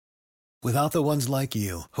Without the ones like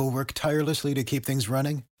you, who work tirelessly to keep things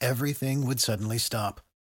running, everything would suddenly stop.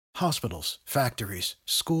 Hospitals, factories,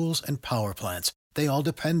 schools, and power plants, they all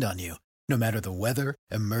depend on you. No matter the weather,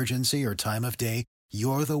 emergency, or time of day,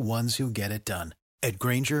 you're the ones who get it done. At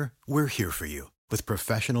Grainger, we're here for you with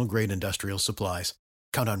professional-grade industrial supplies.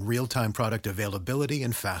 Count on real-time product availability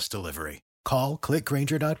and fast delivery. Call,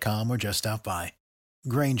 clickgrainger.com, or just stop by.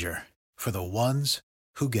 Grainger, for the ones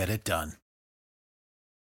who get it done.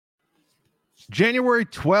 January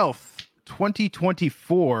 12th,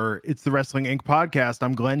 2024. It's the Wrestling Inc. podcast.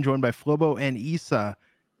 I'm Glenn, joined by Flobo and Issa.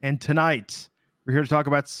 And tonight, we're here to talk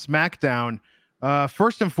about SmackDown.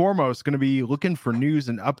 First and foremost, going to be looking for news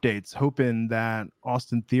and updates, hoping that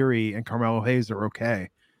Austin Theory and Carmelo Hayes are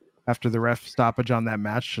okay after the ref stoppage on that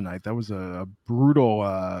match tonight. That was a brutal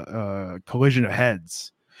collision of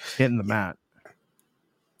heads hitting the mat.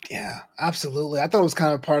 Yeah, absolutely. I thought it was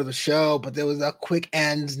kind of part of the show, but there was a quick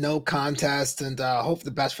end, no contest, and hope the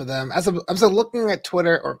best for them. As I'm looking at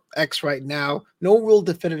Twitter or X right now, no real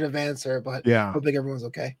definitive answer, but yeah, hoping everyone's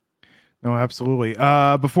okay. No, absolutely.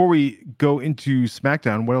 Before we go into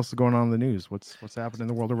SmackDown, what else is going on in the news? What's happening in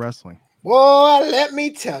the world of wrestling? Well, let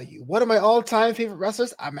me tell you, one of my all-time favorite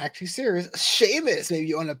wrestlers, I'm actually serious, Sheamus,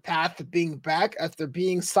 maybe on a path to being back after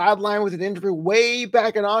being sidelined with an injury way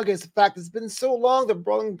back in August. In fact, it's been so long that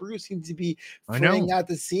Brawling Bruce seems to be fraying out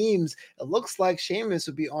the seams. It looks like Sheamus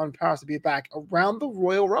would be on path to be back around the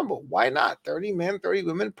Royal Rumble. Why not? 30 men, 30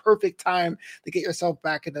 women, perfect time to get yourself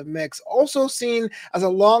back in the mix. Also seen as a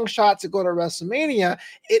long shot to go to WrestleMania,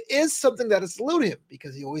 it is something that has eluded him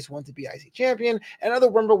because he always wanted to be IC champion, and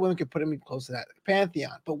other Rumble women could put him close to that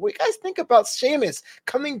pantheon. But what do you guys think about Sheamus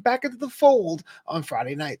coming back into the fold on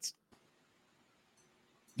Friday nights?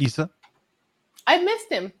 Issa? I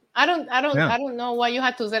missed him. I don't know why you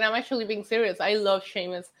had to say that. I'm actually being serious. I love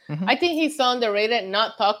Sheamus. I think he's so underrated,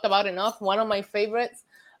 not talked about enough. One of my favorites.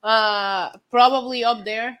 Probably up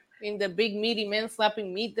there in the big meaty men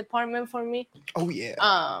slapping meat department for me. Oh yeah.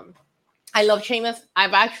 I love Sheamus.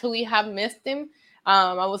 I've actually have missed him.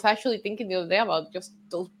 I was actually thinking the other day about just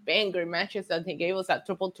those banger matches that he gave us at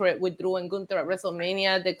Triple Threat with Drew and Gunther at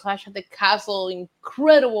WrestleMania, the Clash at the Castle,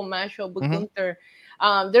 incredible matchup with Gunther.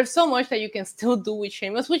 There's so much that you can still do with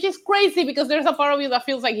Sheamus, which is crazy because there's a part of you that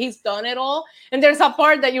feels like he's done it all. And there's a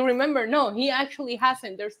part that you remember, no, he actually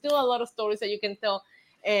hasn't. There's still a lot of stories that you can tell.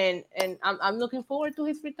 And I'm looking forward to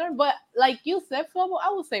his return. But like you said, Flobo, I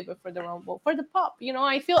will save it for the Rumble, for the pop. You know,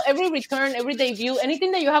 I feel every return, every debut,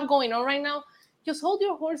 anything that you have going on right now, just hold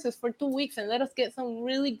your horses for 2 weeks and let us get some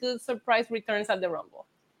really good surprise returns at the Rumble.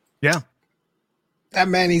 Yeah. That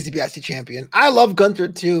man needs to be IC champion. I love Gunther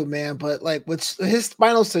too, man, but like with his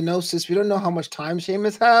spinal stenosis, we don't know how much time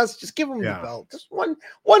Sheamus has. Just give him the belt. Just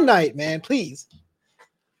one night, man, please.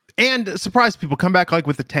 And surprise people, come back like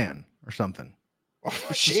with a tan or something.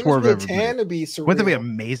 Sheamus with a tan would be surreal. Wouldn't that be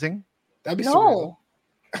amazing? That'd be surreal.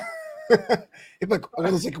 It's like one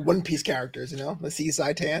of those like One Piece characters, you know, the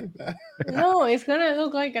seaside tan. No, it's gonna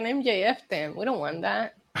look like an MJF tan. We don't want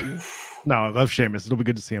that. No, I love Sheamus. It'll be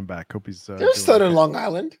good to see him back. Hope he's. They're still in Long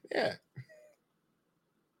Island. Yeah.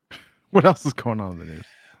 What else is going on in the news?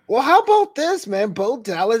 Well, how about this, man? Bo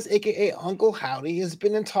Dallas, aka Uncle Howdy, has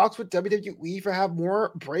been in talks with WWE for have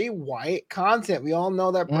more Bray Wyatt content. We all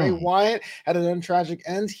know that Bray Wyatt had an untragic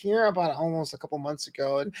end here about almost a couple months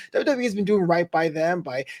ago, and WWE has been doing right by them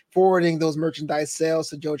by forwarding those merchandise sales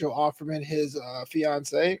to JoJo Offerman, his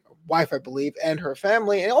wife, I believe, and her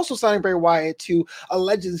family, and also signing Bray Wyatt to a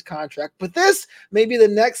Legends contract. But this may be the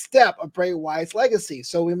next step of Bray Wyatt's legacy,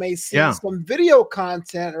 so we may see some video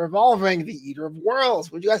content revolving the Eater of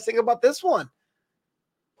Worlds. Would you guys think about this one?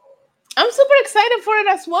 I'm super excited for it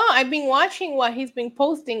as well. I've been watching what he's been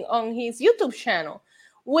posting on his YouTube channel,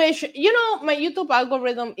 which, you know, my YouTube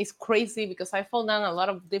algorithm is crazy because I fall down a lot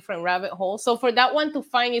of different rabbit holes. So for that one to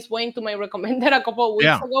find its way into my recommended a couple of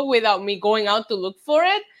weeks ago without me going out to look for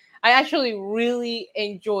it, I actually really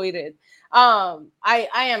enjoyed it. I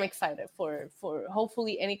am excited for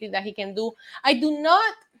hopefully anything that he can do. I don't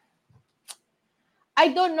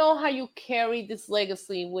know how you carry this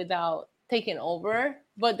legacy without taking over,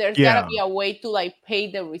 but there's gotta be a way to like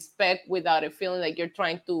pay the respect without it feeling like you're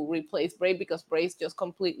trying to replace Bray, because Bray is just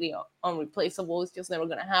completely unreplaceable. It's just never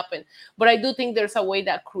gonna happen. But I do think there's a way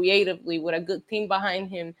that creatively, with a good team behind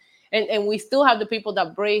him, and we still have the people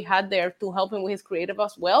that Bray had there to help him with his creative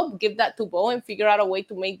as well, give that to Bo and figure out a way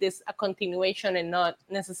to make this a continuation and not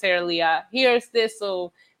necessarily here's this,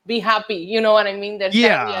 so be happy. You know what I mean? There's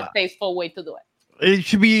gotta be a tasteful way to do it. It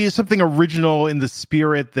should be something original in the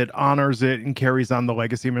spirit that honors it and carries on the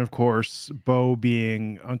legacy. I mean, of course, Bo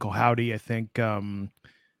being Uncle Howdy, I think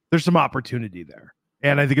there's some opportunity there.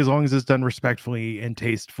 And I think as long as it's done respectfully and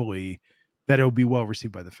tastefully, that it'll be well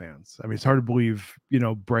received by the fans. I mean, it's hard to believe,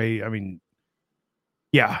 Bray. I mean,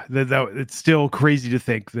 yeah, that it's still crazy to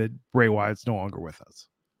think that Bray Wyatt's no longer with us.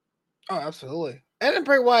 Oh, absolutely. And then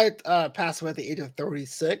Bray Wyatt passed away at the age of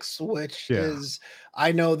 36, which is,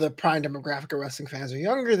 I know the prime demographic of wrestling fans are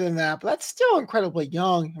younger than that, but that's still incredibly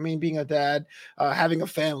young. I mean, being a dad, having a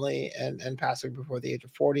family, and passing before the age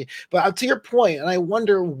of 40. But to your point, and I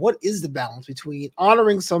wonder, what is the balance between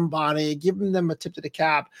honoring somebody, giving them a tip to the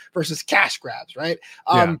cap versus cash grabs, right?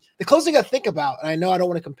 The closest thing I think about, and I know I don't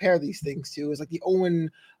want to compare these things to, is like the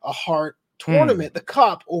Owen Hart tournament, the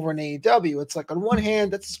cup over in AEW. It's like, on one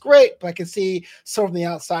hand, that's great, but I can see some from the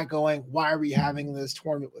outside going, why are we having this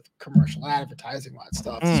tournament with commercial advertising, all that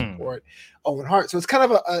stuff to support Owen Hart? So it's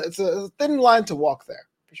kind of it's a thin line to walk there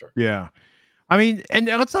for sure. Yeah. I mean, and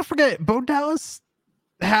let's not forget, Bo Dallas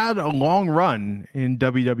had a long run in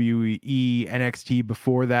WWE NXT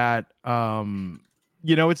before that.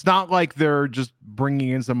 It's not like they're just bringing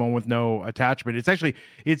in someone with no attachment. It's actually,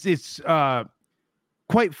 it's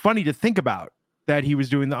quite funny to think about that he was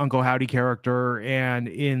doing the Uncle Howdy character, and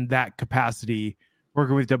in that capacity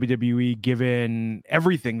working with WWE, given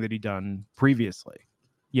everything that he'd done previously,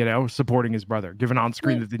 supporting his brother, given on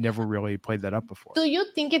screen that they never really played that up before. Do you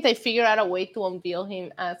think if they figure out a way to unveil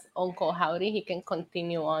him as Uncle Howdy, he can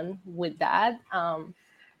continue on with that?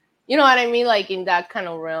 You know what I mean? Like in that kind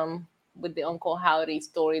of realm with the Uncle Howdy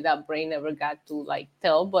story that Bray never got to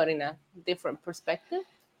tell, but in a different perspective?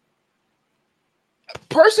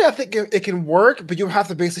 Personally, I think it can work, but you have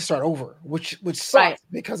to basically start over, which sucks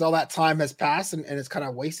because all that time has passed and it's kind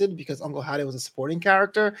of wasted because Uncle Howdy was a supporting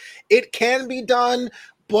character. It can be done,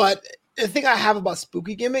 but the thing I have about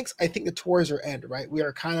spooky gimmicks, I think the tours are end, right? We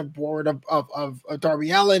are kind of bored of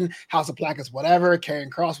Darby Allin, House of Black is whatever, Karrion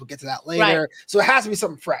Kross, we'll get to that later. Right. So it has to be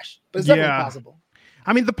something fresh, but it's definitely possible.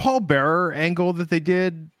 I mean, the Paul Bearer angle that they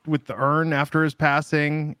did with the urn after his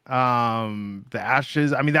passing, the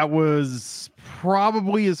ashes, I mean, that was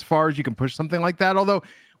probably as far as you can push something like that. Although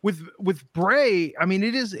with Bray, I mean,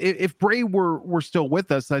 it is, if Bray were still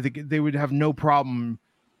with us, I think they would have no problem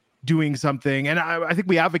doing something. And I think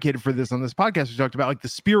we advocated for this on this podcast. We talked about like the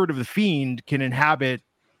spirit of the Fiend can inhabit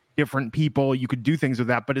different people. You could do things with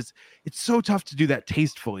that, but it's so tough to do that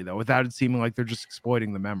tastefully though, without it seeming like they're just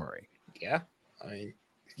exploiting the memory. Yeah. I mean,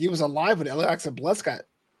 he was alive when Alexa Bliss got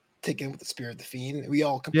taken with the spirit of the Fiend. We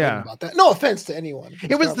all complained about that. No offense to anyone.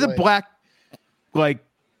 It was the black, like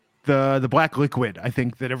the black liquid. I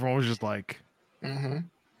think that everyone was just like,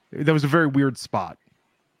 that was a very weird spot.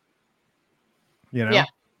 Yeah.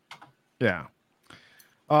 So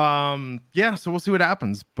we'll see what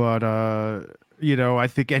happens. But I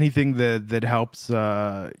think anything that helps,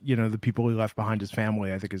 the people he left behind, his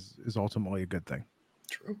family, I think is ultimately a good thing.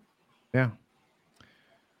 True. Yeah.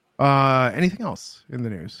 Anything else in the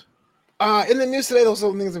news? In the news today, those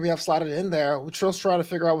are the things that we have slotted in there. We're just trying to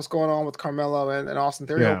figure out what's going on with Carmelo and Austin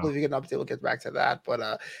Theory. Hopefully, if we get an update, we'll get back to that.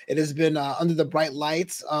 But it has been under the bright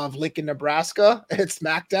lights of Lincoln, Nebraska. It's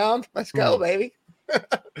SmackDown. Let's go, baby.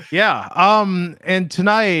 And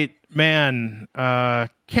tonight, man,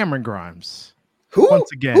 Cameron Grimes. Who?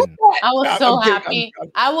 Once again. I was so happy.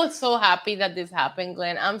 I was so happy that this happened,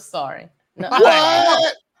 Glenn. I'm sorry. No,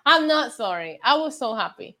 what? I'm not sorry. I was so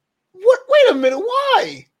happy. What? Wait a minute.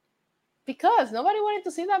 Why? Because nobody wanted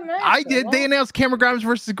to see that match. I did. They announced Cameron Grimes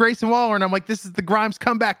versus Grayson Waller, and I'm like, this is the Grimes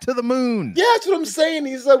comeback to the moon. Yeah, that's what I'm saying.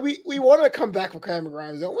 He's like, we want to come back with Cameron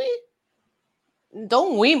Grimes, don't we?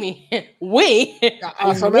 Don't we me. We.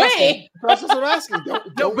 That's what I'm asking.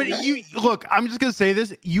 No, but you look, I'm just gonna say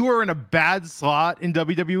this. You are in a bad slot in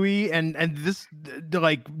WWE, and this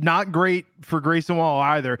like not great for Grayson Waller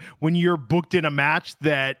either when you're booked in a match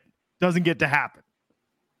that doesn't get to happen.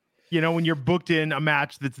 When you're booked in a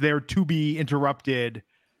match that's there to be interrupted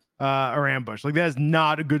or ambushed. Like that is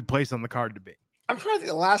not a good place on the card to be. I'm trying to think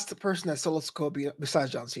the last person that sold Kobe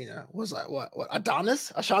besides John Cena was like what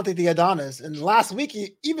Adonis? Ashanti the Adonis. And last week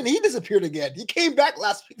he disappeared again. He came back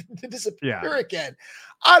last week to disappear again.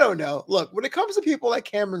 I don't know. Look, when it comes to people like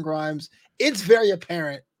Cameron Grimes, it's very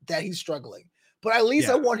apparent that he's struggling. But at least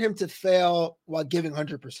I want him to fail while giving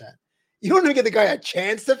 100%. You don't even get the guy a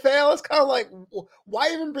chance to fail. It's kind of like,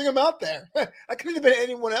 why even bring him out there? I couldn't have been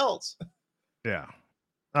anyone else. Yeah.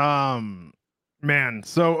 Man,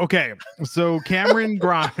 so Cameron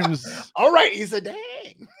Grimes. All right, he's a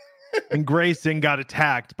dang. And Grayson got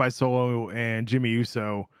attacked by Solo and Jimmy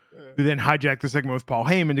Uso, who then hijacked the segment with Paul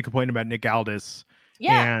Heyman to complain about Nick Aldis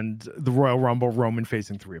and the Royal Rumble, Roman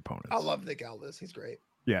facing 3 opponents. I love Nick Aldis. He's great.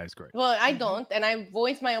 Yeah, he's great. Well, I don't, and I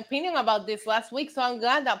voiced my opinion about this last week, so I'm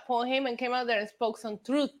glad that Paul Heyman came out there and spoke some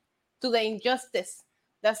truth to the injustice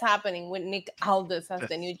that's happening with Nick Aldis as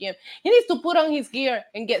the new GM. He needs to put on his gear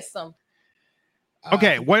and get some.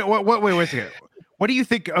 Okay, wait a second. What do you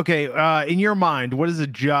think? Okay, in your mind, what is a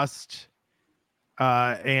just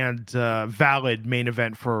and valid main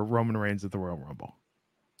event for Roman Reigns at the Royal Rumble?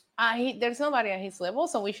 There's nobody at his level,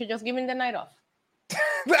 so we should just give him the night off.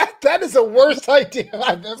 that is the worst idea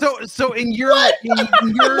I've ever. So in your dude,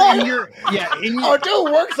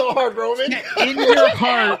 work so hard, Roman. In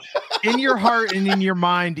your heart, and in your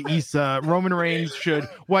mind, Issa, Roman Reigns should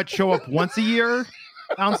show up once a year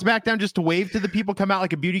on SmackDown just to wave to the people, come out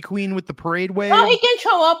like a beauty queen with the parade wave. Oh, he can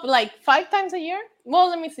show up like 5 times a year. Well,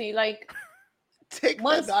 let me see, like. Take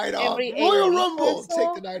once the night off. Royal Rumble.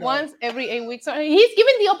 Take the night off. Once every 8 weeks. He's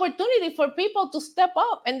giving the opportunity for people to step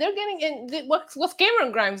up, and they're getting in. What's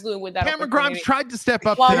Cameron Grimes doing with that? Cameron Grimes tried to step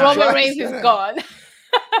up while Roman Reigns is gone.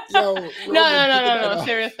 No.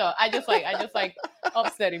 Serious though. I just like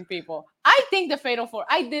upsetting people. I think the Fatal 4.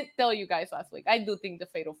 I did tell you guys last week. I do think the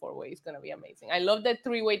Fatal 4-way is gonna be amazing. I love the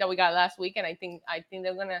 3-way that we got last week, and I think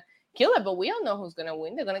they're gonna kill it. But we all know who's gonna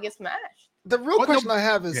win. They're gonna get smashed. The real question I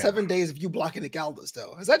have is 7 days of you blocking Nick Aldis,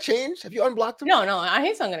 though. Has that changed? Have you unblocked him? No,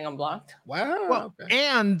 he's not getting unblocked. Wow. Well, okay.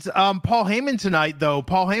 And Paul Heyman tonight, though.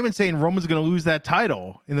 Paul Heyman saying Roman's going to lose that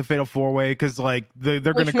title in the Fatal 4-way because like they're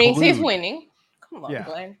going to. Which means he's winning. Come on,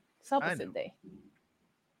 Glenn. It's opposite day.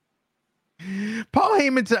 Paul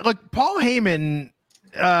Heyman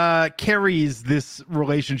carries this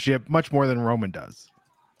relationship much more than Roman does.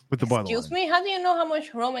 With the bloodline. Excuse me, how do you know how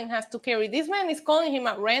much Roman has to carry? This man is calling him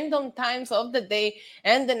at random times of the day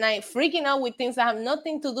and the night, freaking out with things that have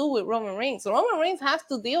nothing to do with Roman Reigns. So Roman Reigns has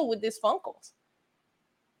to deal with these phone calls.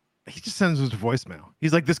 He just sends us a voicemail.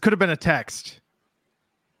 He's like, this could have been a text.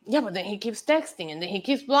 Yeah, but then he keeps texting and then he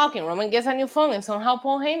keeps blocking. Roman gets a new phone and somehow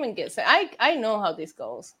Paul Heyman gets it. I know how this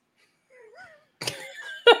goes.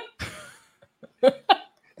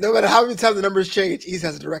 No matter how many times the numbers change, East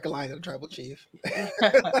has a direct line to the tribal chief.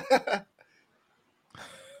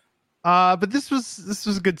 But this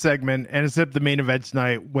was a good segment, and it's up the main event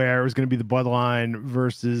tonight where it was going to be the Bloodline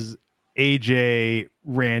versus AJ,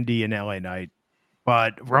 Randy, and LA Knight.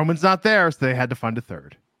 But Roman's not there, so they had to find a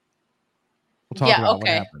third. We'll talk about what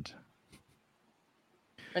happened.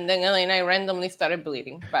 And then LA Knight randomly started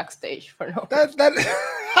bleeding backstage for no reason.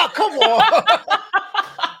 Oh, come on.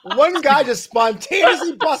 One guy just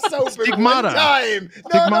spontaneously busts open Stigmata. one time.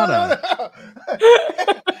 Stigmata.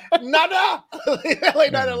 No. Nada. LA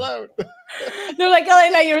Knight alone. They're like, LA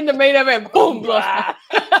Knight, you're in the main event. Boom.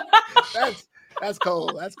 That's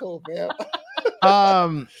cold. That's cold, man.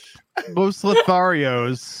 Los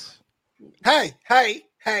Lotharios. Hey.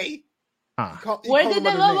 Where did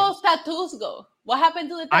the Lobos tattoos go? What happened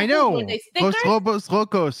to the tattoos? I know. Were they stickers? Los Lobos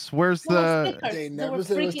Locos. Where's the... Stickers. They They never were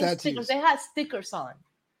said it was freaking tattoos. stickers. They had stickers on.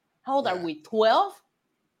 How old are we? 12?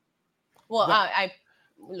 Well, I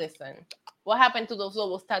listen. What happened to those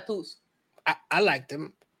Lobos tattoos? I liked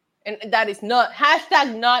them. And that is not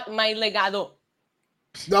 #not my legado.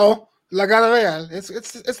 No, legado real. It's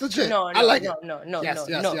legit. No, I like it. No. Yes.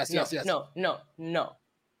 No.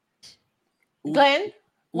 Glenn,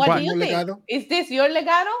 what do you think? Legado? Is this your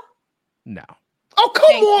legado? No. Oh,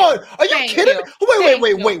 come on. Are you kidding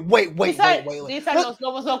me? Wait. These are los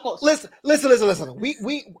Lobos Locos. Listen.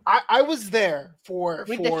 I was there for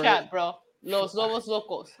Read the chat, bro. Los Lobos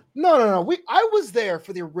Locos. No. I was there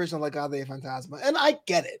for the original Legado de Fantasma, and I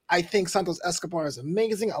get it. I think Santos Escobar is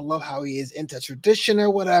amazing. I love how he is into tradition or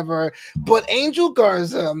whatever. But Angel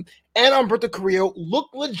Garza and Humberto Carrillo look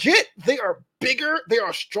legit. They are bigger. They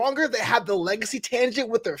are stronger. They have the legacy tangent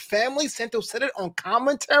with their family. Santos said it on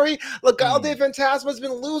commentary. Legado de Fantasma has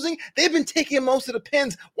been losing. They've been taking most of the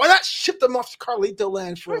pins. Why not ship them off to Carlito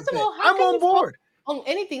Land for a bit? I'm on board. On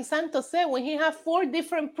anything Santos said when he had 4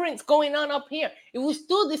 different prints going on up here. It was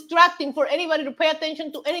too distracting for anybody to pay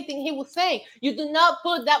attention to anything he was saying. You do not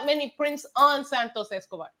put that many prints on Santos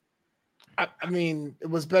Escobar. I mean, it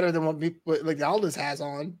was better than what like Aldis has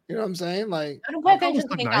on. You know what I'm saying? Like, I don't pay attention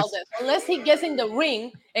to Nick Aldis. Unless he gets in the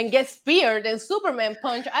ring and gets speared and Superman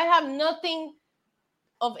punch, I have nothing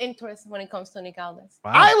of interest when it comes to Nick Aldis.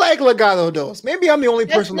 Wow. I like Legado dos. Maybe I'm the only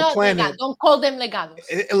person on the planet. Don't call them Legados.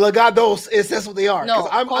 Legados that's what they are. No,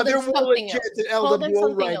 they're more legit than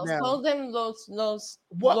LWO right now. Call them los Lobos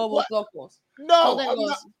Locos. No, they're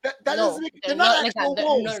not actual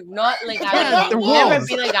wolves. They're not Legados. They'll never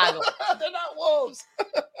be Legados. They're not wolves.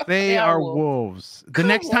 They are wolves. The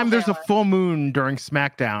next time there's a full moon during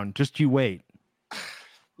SmackDown, just you wait.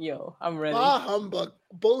 Yo, I'm ready. Humbug,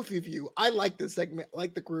 both of you. I like this segment. I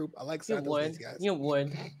like the group. I like these guys. You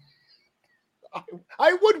would.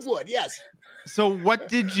 I would, yes. So what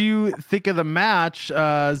did you think of the match?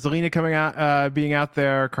 Zelina coming out, being out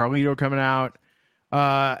there, Carlito coming out,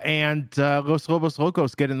 and Los Lobos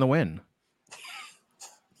Locos getting the win.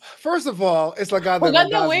 First of all, it's Legado. Who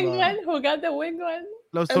got the win, Glenn? Who got the win, Glenn?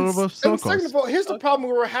 Los Lobos Locos. Second of all, here's the problem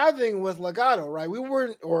we were having with Legado, right? We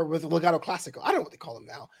weren't, or with Legado Classico. I don't know what they call them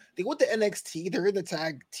now. They went to NXT. They're in the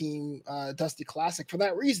tag team Dusty Classic for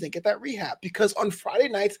that reason. They get that rehab because on Friday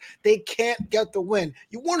nights they can't get the win.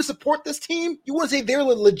 You want to support this team? You want to say they're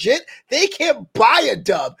legit? They can't buy a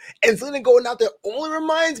dub. And Zelina going out there only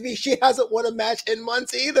reminds me she hasn't won a match in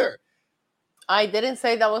months either. I didn't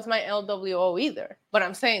say that was my LWO either, but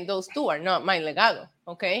I'm saying those two are not my Legado.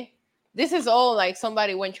 Okay. This is all like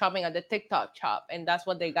somebody went shopping at the TikTok shop, and that's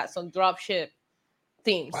what they got. Some drop ship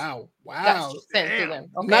themes. Wow. Sent to them.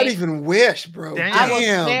 Okay? Not even Wish, bro. Damn. I was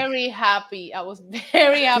very happy. I was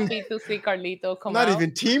very happy to see Carlito come out. Not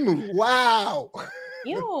even Timu. Wow.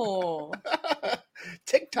 Ew.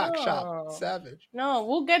 TikTok shop. Savage. No,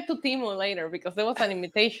 we'll get to Timu later because there was an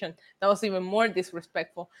imitation that was even more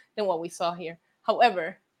disrespectful than what we saw here.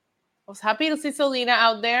 However, I was happy to see Zelina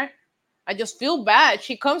out there. I just feel bad.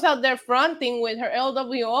 She comes out there fronting with her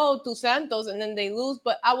LWO to Santos and then they lose.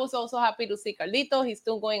 But I was also happy to see Carlito. He's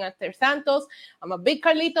still going after Santos. I'm a big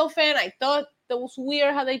Carlito fan. I thought that was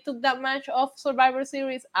weird how they took that match off Survivor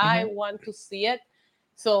Series. I want to see it.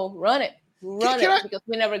 So run it. Because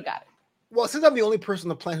we never got it. Well, since I'm the only person on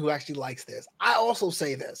the planet who actually likes this, I also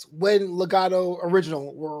say this. When Legado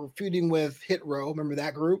Original were feuding with Hit Row, remember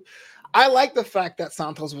that group? I like the fact that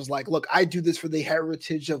Santos was like, look, I do this for the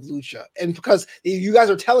heritage of Lucha. And because you guys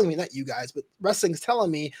are telling me, not you guys, but wrestling's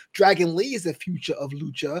telling me Dragon Lee is the future of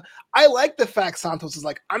Lucha. I like the fact Santos is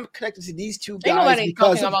like, I'm connected to these two guys. Ain't nobody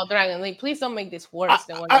talking about Dragon Lee. Please don't make this worse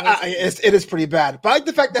than what it is pretty bad. But I like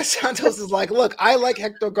the fact that Santos is like, look, I like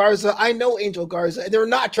Hector Garza. I know Angel Garza. And they're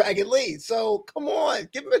not Dragon Lee. So come on,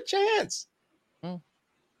 give him a chance.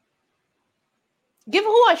 Give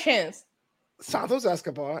who a chance? Santos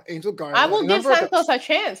Escobar, Angel Garza. I will give Santos a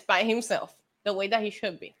chance by himself, the way that he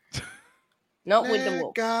should be. Not with the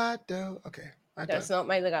wolf. Legado. Okay. That's not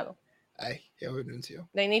my Legado. We're doing to you.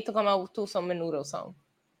 They need to come out to some Menudo song.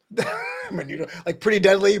 Menudo, like Pretty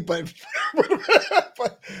Deadly, but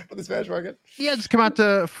for the Spanish market. Yeah, just come out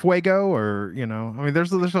to Fuego or, I mean,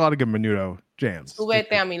 there's a lot of good Menudo jams.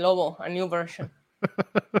 Súbete a mi lobo, a new version.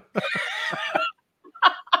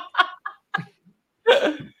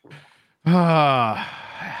 We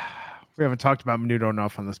haven't talked about Menudo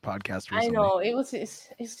enough on this podcast recently. I know it's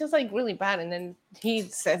just like really bad, and then he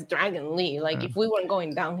says Dragon Lee, like if we weren't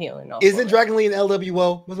going downhill enough. Isn't Dragon Lee an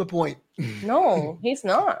LWO? What's the point? No, he's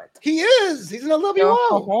not. He is. He's an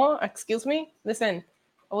LWO. Excuse me. Listen,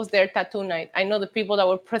 I was there tattoo night. I know the people that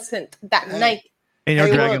were present that night. And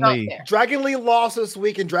you're Dragon Lee. Dragon Lee lost this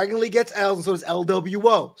week, and Dragon Lee gets L, and so does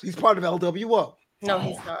LWO. So he's part of LWO. No,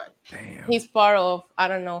 he's not. Damn. He's part of, I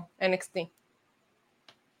don't know, NXT.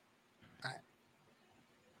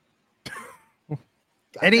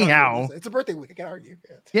 Anyhow. It's a birthday week. I can't argue.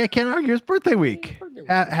 Yeah, can't argue. It's birthday week.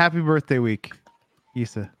 Happy birthday week,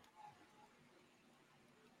 Issa.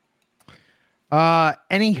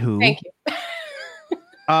 Anywho. Thank you.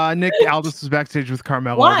 Nick Aldis was backstage with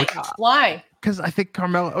Carmelo. Why? Because I think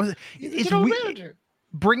Carmelo... It's weird.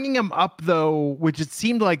 Bringing him up, though, which it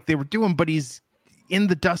seemed like they were doing, but he's in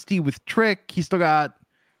the Dusty with Trick. He's still got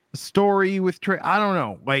a story with Trick. I don't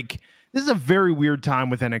know. Like, this is a very weird time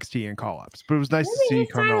with NXT and call-ups, but it was nice to see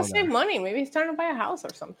Carmelo. Maybe he's trying to save money. Maybe he's trying to buy a house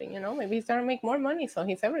or something, Maybe he's trying to make more money, so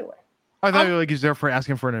he's everywhere. I thought like he's there for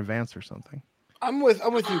asking for an advance or something. I'm with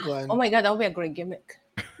you, Glenn. Oh my God, that would be a great gimmick.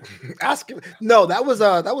 Ask him. No, that was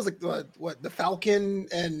like what the Falcon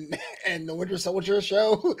and the Winter Soldier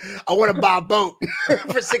show. I want to buy a boat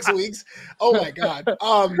for 6 weeks. Oh my God.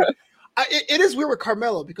 It is weird with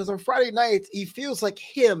Carmelo because on Friday nights he feels like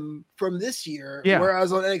him from this year. Yeah.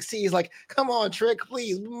 Whereas on NXT he's like, come on, Trick,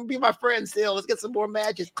 please be my friend still. Let's get some more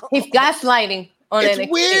matches. He's gaslighting on it's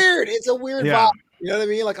NXT. Weird. It's a weird vibe. You know what I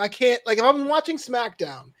mean? Like I can't if I'm watching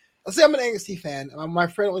SmackDown. Let's say I'm an NXT fan. My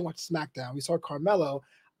friend only watched SmackDown. We saw Carmelo.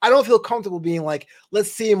 I don't feel comfortable being like,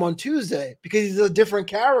 let's see him on Tuesday because he's a different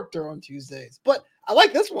character on Tuesdays. But I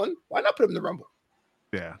like this one. Why not put him in the Rumble?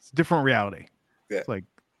 Yeah, it's a different reality. Yeah. It's like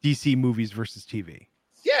DC movies versus TV.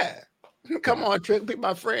 Yeah. Come on, Trick. Be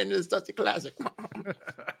my friend in this Dusty Classic.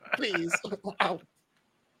 Please.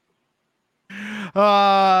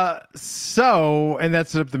 So, and that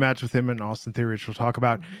set up the match with him and Austin Theory, which we'll talk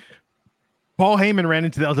about. Paul Heyman ran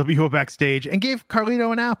into the LWO backstage and gave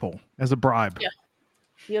Carlito an apple as a bribe. Yeah.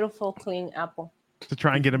 Beautiful, clean apple. To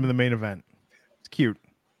try and get him in the main event. It's cute.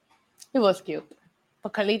 It was cute.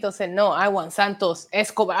 But Carlito said, no, I want Santos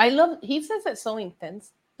Escobar. He says it so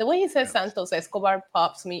intense. The way he says Santos Escobar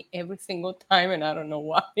pops me every single time, and I don't know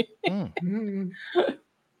why.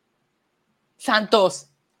 Santos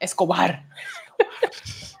Escobar.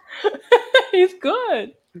 He's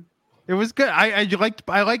good. It was good. I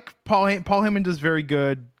like Paul Heyman does very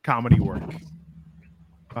good comedy work.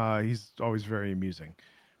 He's always very amusing.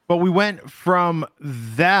 But we went from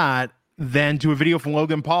that then to a video from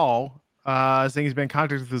Logan Paul saying he's been in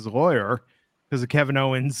contact with his lawyer because of Kevin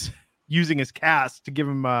Owens using his cast to give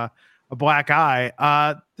him a black eye.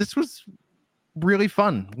 This was really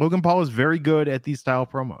fun. Logan Paul is very good at these style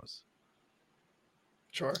promos.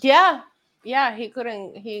 Sure. Yeah. He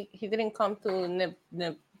didn't come to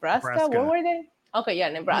Nebraska. Where were they? Okay, yeah,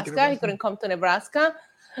 Nebraska. He couldn't come to Nebraska.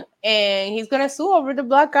 And he's gonna sue over the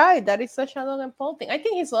black eye. That is such a Logan Paul thing. I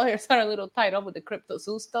think his lawyers are a little tied up with the crypto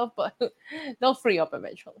zoo stuff, but they'll free up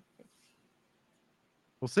eventually.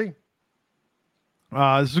 We'll see.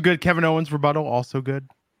 This is a good Kevin Owens rebuttal, also good.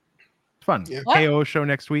 It's fun. Yeah. KO show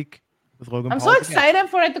next week with Logan Paul. I'm so excited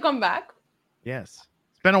for it to come back. Yes.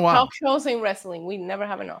 It's been a while. Talk shows in wrestling. We never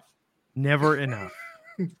have enough. Never enough.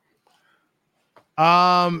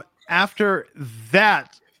 After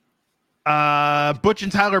that, Butch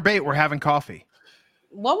and Tyler Bate were having coffee.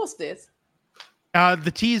 What was this?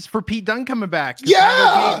 The tease for Pete Dunne coming back. Yeah.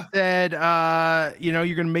 Tyler Bate said,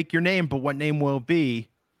 you're going to make your name, but what name will it be?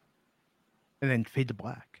 And then fade to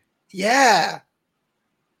black. Yeah.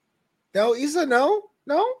 No, Issa, no.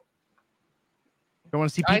 Don't want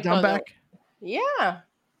to see Pete Dunne back? Yeah.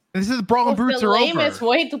 This is Brawl and Brutes are over. The lamest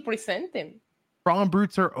way to present him. Brawl and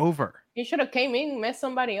Brutes are over. He should have came in, messed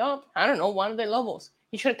somebody up. I don't know, one of the Lobos.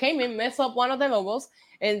 He should have came in, messed up one of the Lobos,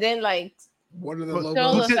 and then like one of the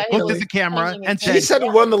Lobos looked at the camera and said, "He said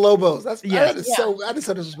one of the Lobos." That is so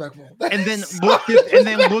disrespectful. And then looked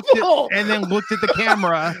at the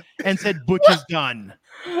camera and said, "Butch is done."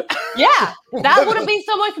 Yeah, that would have been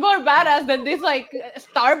so much more badass than this like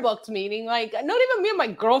Starbucks meeting. Like, not even me and my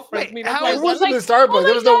girlfriend meeting. It wasn't a Starbucks.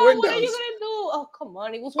 There was no windows. What are you gonna do? Oh, come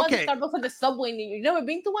on! It was one of the Starbucks at the subway. You've never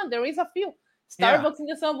been to one? There is a few Starbucks in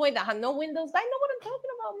the subway that have no windows. I know what I'm talking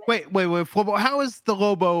about, man. Wait, Flobo. How is the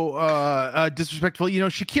Lobo disrespectful?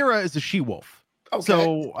 Shakira is a she-wolf. Okay.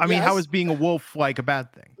 So I mean, how is being a wolf like a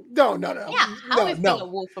bad thing? No. Yeah, how is being a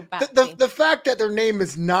wolf a bad thing? The fact that their name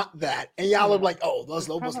is not that, and y'all are like, oh, those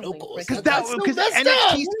Lobos locals. Because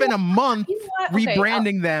NXT spent a month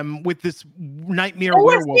rebranding them with this nightmare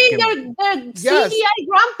werewolf. We're seeing their CGI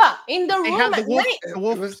grandpa in the room. They had the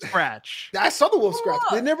wolf scratch. I saw the wolf scratch.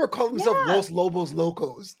 They never called themselves Los Lobos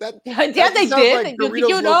Locos. They did. Like do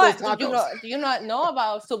you not know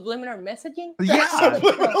about subliminal messaging? Yeah,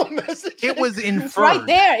 subliminal messaging. It was inferred. It's right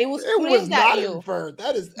there. It was not you. Inferred.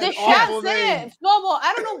 That is the chat said, Flobo,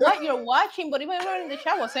 I don't know what you're watching, but even everyone in the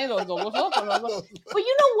chat was saying those Lobos. But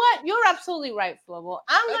you know what? You're absolutely right, Flobo.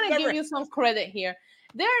 I'm gonna give you some credit here.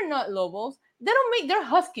 They're not Lobos. They're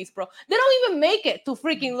Huskies, bro. They don't even make it to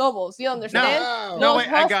freaking Lobos. You understand? No,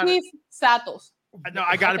 Huskies, I got it. Satos. No,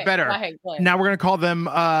 I got it better. Go ahead. Now we're gonna call them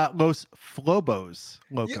Los Flobos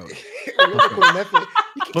Locos.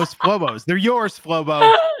 Los Flobos. They're yours,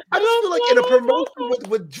 Flobo. I just feel like in a promotion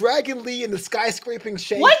with Dragon Lee and the skyscraping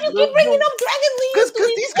shake. Why do you keep bringing up Dragon Lee? Because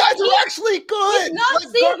these guys are actually good. He's not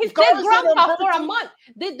seeing his dead grandpa for a month.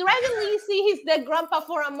 Did Dragon Lee see his dead grandpa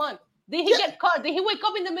for a month? Did he get caught? Did he wake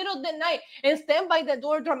up in the middle of the night and stand by the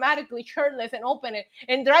door dramatically, shirtless, and open it?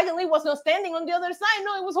 And Dragon Lee was not standing on the other side.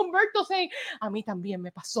 No, it was Humberto saying, "A mí también me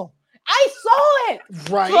pasó." I saw it.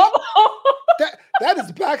 Right. that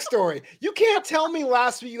is backstory. You can't tell me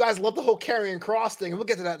last week you guys loved the whole Karrion Kross thing. We'll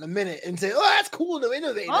get to that in a minute and say, "Oh, that's cool to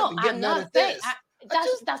innovate." Oh, I'm not saying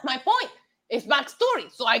that's my point. It's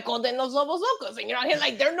backstory. So I call them Los Lobos Locos. And you're out here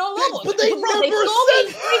like, they're no Lobos. But they never said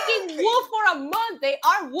freaking wolf for a month. They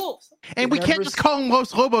are wolves. And we can't just call them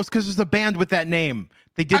Los Lobos because there's a band with that name.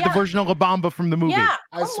 They did the version of La Bamba from the movie. Yeah,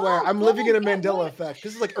 I swear, I'm living in a Mandela effect.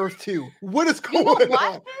 This is like Earth 2. What is going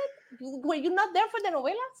on? Were you not there for the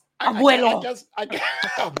novelas? Abuelo.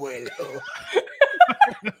 Abuelo.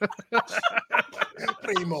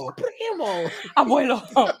 Primo. Abuelo.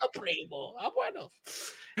 Primo. Abuelo.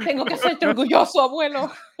 Tengo que serte orgulloso, abuelo,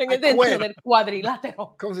 dentro del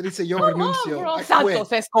cuadrilátero. ¿Cómo se dice? Yo renuncio. Santos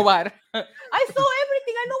Escobar. I saw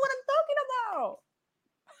everything. I know what I'm talking about.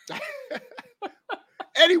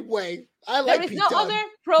 Anyway, I like there is no other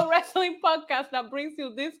pro wrestling podcast that brings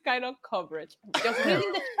you this kind of coverage. Just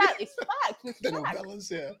reading the chat. It's facts. It's the novellas,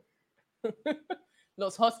 yeah.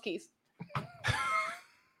 Los Huskies.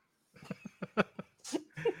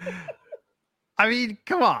 I mean,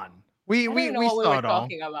 come on. We saw it all.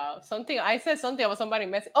 Talking about something. I said something about somebody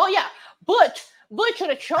messing. Oh yeah, Butch Butch should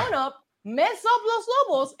have shown up, mess up Los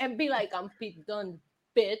Lobos, and be like, I'm Pete Dunne,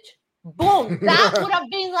 bitch. Boom. That would have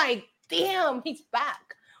been like, damn, he's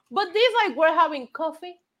back. But this, like, we're having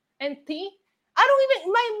coffee and tea. I don't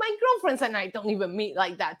even, my girlfriends and I don't even meet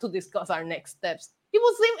like that to discuss our next steps. It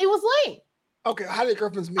was lame. Okay, how did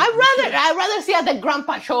girlfriends meet? I'd rather see the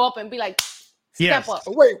grandpa show up and be like, step up.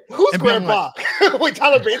 Wait, who's grandpa? Wait,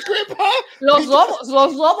 Tyler Bates' grandpa? Los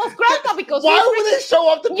Lobos grandpa, because why would they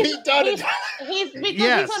show up to Pete Dunne? He's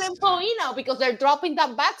an employee now because they're dropping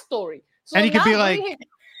that backstory. So and he could be like,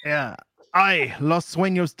 ay, los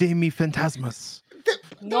sueños de mi fantasmas.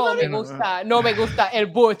 No me gusta el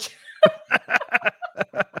Butch.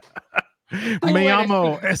 Me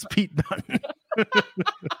amo es Pete Dunne.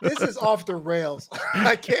 This is off the rails.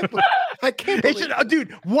 I can't believe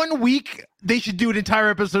dude, 1 week they should do an entire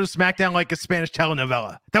episode of SmackDown like a Spanish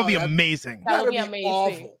telenovela. That would be amazing. That would be amazing.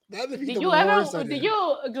 Awful. That would be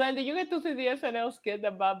Glenn, did you get to see the SNL skit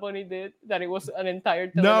that Bad Bunny did? That it was an entire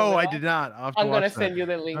telenovela? No, I did not. I'm gonna send you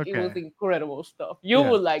the link. Okay. It was incredible stuff. You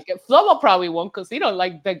would like it. Flomo probably won't because he don't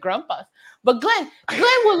like the grandpas. But Glenn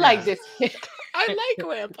would like this. I like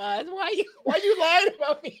grandpas. Why you lying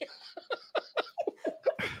about me?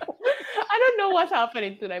 I don't know what's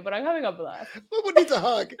happening tonight, but I'm having a blast. Someone needs a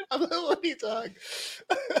hug.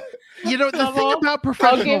 You know, the thing about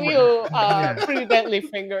professional... I'll give you pretty deadly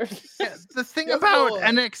fingers. Yeah, the thing about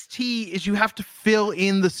NXT is you have to fill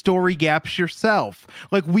in the story gaps yourself.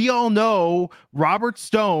 Like, we all know Robert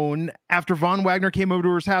Stone, after Von Wagner came over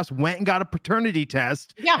to his house, went and got a paternity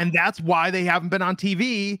test. Yeah. And that's why they haven't been on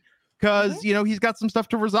TV, because, you know, he's got some stuff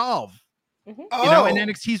to resolve. Mm-hmm. You know, and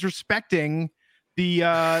NXT's respecting the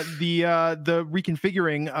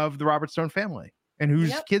reconfiguring of the Robert Stone family and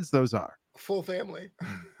whose kids those are. Full family.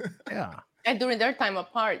 Yeah. And during their time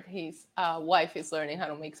apart, his wife is learning how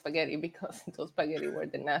to make spaghetti because those spaghetti were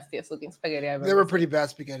the nastiest looking spaghetti I've ever seen. They were pretty bad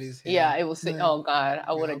spaghettis. Yeah, it was. Oh God,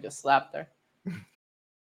 I would have just slapped her.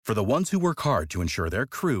 For the ones who work hard to ensure their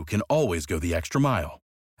crew can always go the extra mile,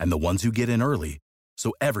 and the ones who get in early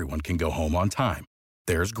so everyone can go home on time,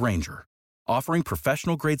 there's Grainger, offering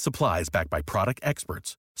professional-grade supplies backed by product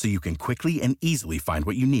experts so you can quickly and easily find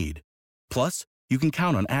what you need. Plus, you can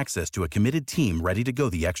count on access to a committed team ready to go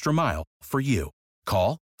the extra mile for you.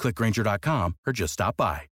 Call, click Grainger.com, or just stop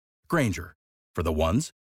by. Grainger, for the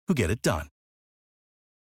ones who get it done.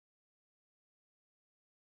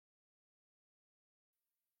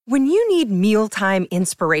 When you need mealtime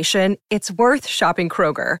inspiration, it's worth shopping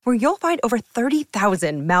Kroger, where you'll find over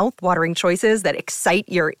 30,000 mouth-watering choices that excite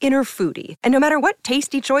your inner foodie. And no matter what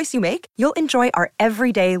tasty choice you make, you'll enjoy our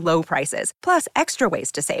everyday low prices, plus extra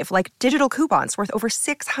ways to save, like digital coupons worth over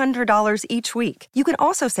 $600 each week. You can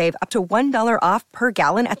also save up to $1 off per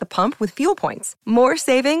gallon at the pump with fuel points. More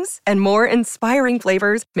savings and more inspiring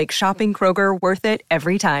flavors make shopping Kroger worth it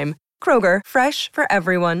every time. Kroger, fresh for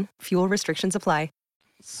everyone. Fuel restrictions apply.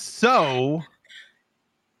 So,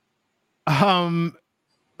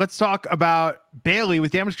 let's talk about Bayley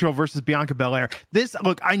with Damage Control versus Bianca Belair. This,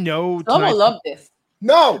 look, I know. I love this.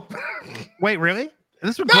 No. Wait, really?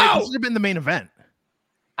 This would have been the main event.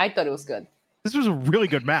 I thought it was good. This was a really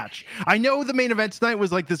good match. I know the main event tonight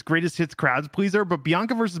was like this greatest hits crowds pleaser, but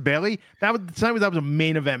Bianca versus Bayley, that was a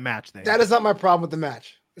main event match there. That is not my problem with the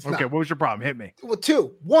match. Okay, what was your problem? Hit me. Well,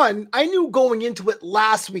 two. One, I knew going into it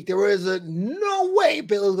last week there was no way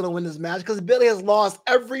Bayley was going to win this match because Bayley has lost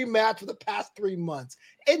every match for the past 3 months.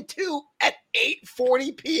 And two, at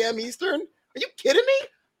 8:40 p.m. Eastern, are you kidding me?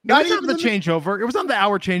 Not even the changeover. It was on the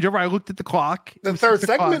hour changeover. I looked at the clock. The third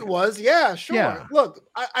segment was, sure. Yeah. Look,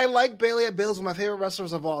 I like Bayley. Bayley's one of my favorite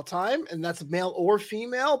wrestlers of all time, and that's male or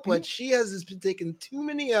female, but she has just been taking too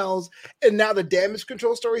many L's, and now the Damage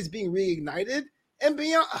Control story is being reignited. And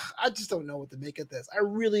beyond, I just don't know what to make of this. I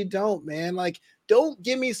really don't, man. Like, don't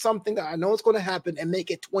give me something that I know is going to happen and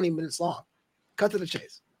make it 20 minutes long. Cut to the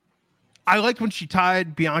chase. I liked when she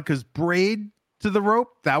tied Bianca's braid to the rope.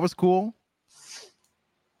 That was cool.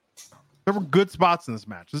 There were good spots in this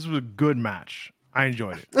match. This was a good match. I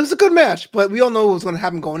enjoyed it. It was a good match, but we all know what was going to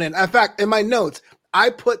happen going in. In fact, in my notes,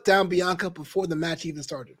 I put down Bianca before the match even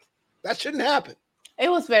started. That shouldn't happen. It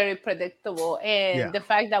was very predictable. And the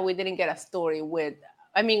fact that we didn't get a story we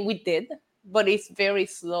did, but it's very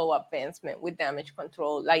slow advancement with Damage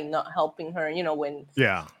Control, like not helping her, you know, when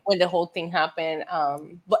the whole thing happened.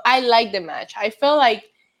 But I like the match. I felt like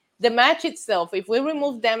the match itself, if we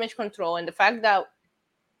remove Damage Control and the fact that,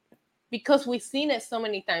 because we've seen it so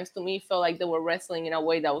many times, to me, it felt like they were wrestling in a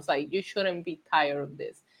way that was like, you shouldn't be tired of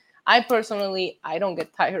this. I personally, I don't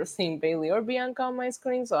get tired of seeing Bayley or Bianca on my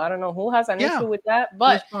screen, so I don't know who has an issue with that.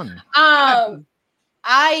 But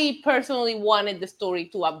I personally wanted the story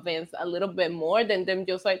to advance a little bit more than them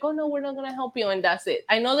just like, oh no, we're not gonna help you and that's it.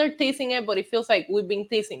 I know they're teasing it, but it feels like we've been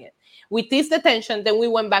teasing it. We teased the tension, then we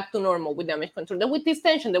went back to normal with damage control. Then we teased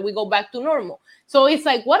tension, then we go back to normal. So it's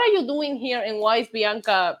like, what are you doing here, and why is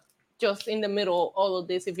Bianca just in the middle of all of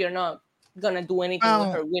this if you're not gonna do anything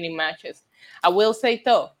with her winning matches? I will say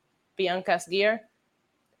though, Bianca's gear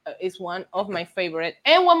is one of my favorite.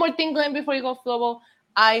 And one more thing, Glenn, before you go, Flobo.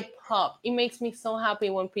 I pop. It makes me so happy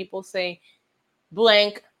when people say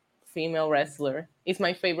blank female wrestler is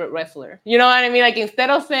my favorite wrestler. You know what I mean? Like, instead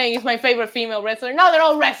of saying it's my favorite female wrestler, no, they're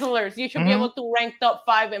all wrestlers. You should be able to rank top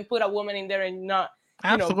 5 and put a woman in there and not,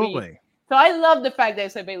 absolutely. So I love the fact that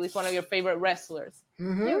Issa Bailey is one of your favorite wrestlers.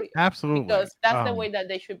 Absolutely. Because that's the way that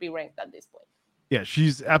they should be ranked at this point. Yeah,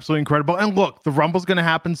 she's absolutely incredible. And look, the Rumble's going to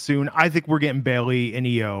happen soon. I think we're getting Bailey and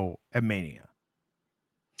Io at Mania.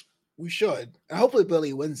 We should. And hopefully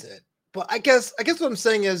Bailey wins it. But I guess what I'm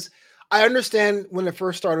saying is I understand when it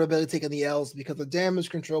first started Bailey taking the L's because of damage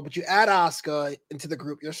control, but you add Asuka into the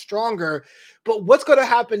group, you're stronger. But what's going to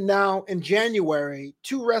happen now in January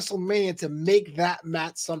to WrestleMania to make that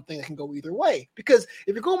match something that can go either way? Because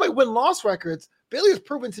if you're going by win-loss records, Bailey has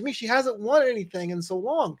proven to me she hasn't won anything in so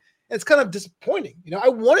long. And it's kind of disappointing. You know, I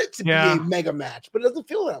want it to be a mega match, but it doesn't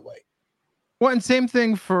feel that way. Well, and same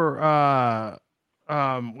thing for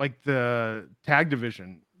like the tag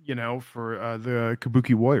division, you know, for the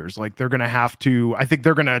Kabuki Warriors. Like, they're gonna have to, I think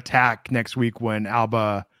they're gonna attack next week when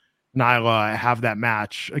Alba Nyla have that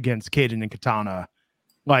match against Kaden and Katana.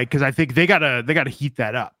 Like, because I think they gotta heat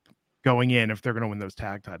that up going in if they're gonna win those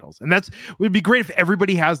tag titles. And it would be great if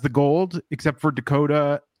everybody has the gold except for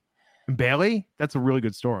Dakota and Bailey. That's a really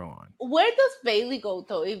good storyline. Where does Bailey go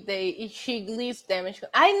though if she leaves damage?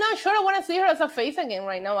 I'm not sure I want to see her as a face again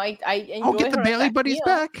right now. I enjoy get the her Bailey buddies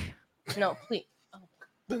back. No, please.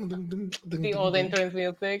 The old entrance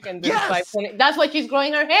music and the side ponytail. That's why she's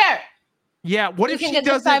growing her hair. Yeah. What if she does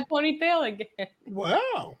the side ponytail again?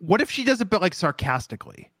 Wow. What if she does it but like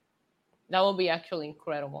sarcastically? That would be actually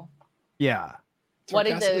incredible. Yeah. What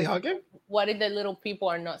if the little people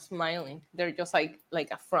are not smiling? They're just like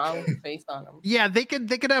a frown face on them. Yeah, they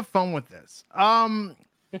could have fun with this. What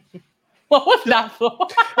was that for?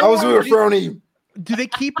 I was with a frowny. Do they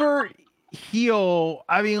keep her heel?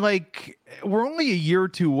 I mean, like, we're only a year or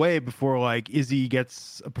two away before like Izzy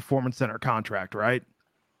gets a Performance Center contract, right?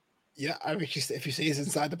 Yeah, I mean, if she stays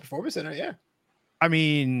inside the Performance Center, yeah. I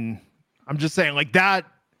mean, I'm just saying, like, that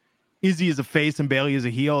Izzy is a face and Bailey is a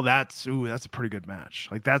heel. That's a pretty good match.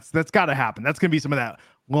 Like, that's got to happen. That's gonna be some of that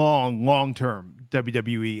long term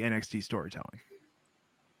WWE NXT storytelling.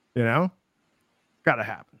 You know, got to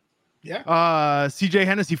happen. Yeah. CJ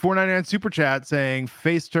Hennessy 499 super chat saying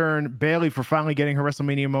face turn Bailey for finally getting her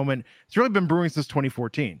WrestleMania moment. It's really been brewing since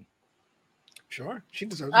 2014. Sure, she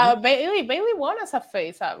deserves it. Bailey won as a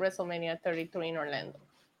face at WrestleMania 33 in Orlando.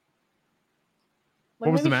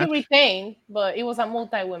 Well, maybe she retained, but it was a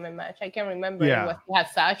multi-women match. I can't remember. Yeah. It had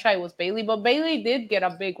Sasha, it was Bailey, but Bailey did get a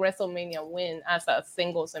big WrestleMania win as a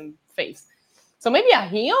singles and face. So maybe a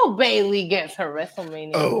heel Bailey gets her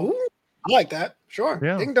WrestleMania. Oh, I like that. Sure.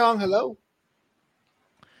 Yeah. Ding dong, hello.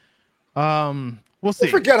 We'll see.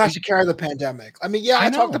 Don't forget how she carried the pandemic. I mean, I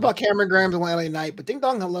talked about Cameron Grimes and LA Knight, but Ding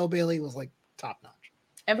Dong Hello Bailey was like top notch.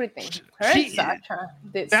 Everything. Her and Sasha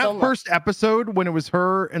did that so much. First episode when it was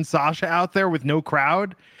her and Sasha out there with no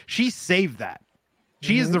crowd, she saved that.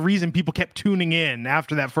 She is the reason people kept tuning in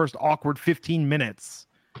after that first awkward 15 minutes.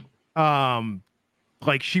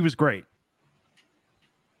 Like, she was great.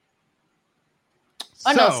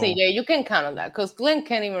 Oh, no, CJ, you can count on that because Glenn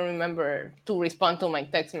can't even remember to respond to my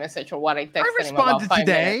text message or what I texted him about 5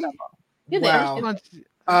 today. minutes ago. You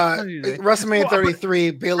did. WrestleMania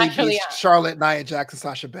 33, Bailey beats Charlotte, Nia Jax, and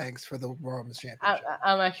Sasha Banks for the Royal Women's Championship.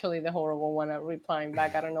 I'm actually the horrible one at replying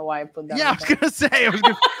back. I don't know why I put that. Yeah, I was gonna say.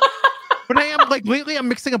 But I am like lately. I'm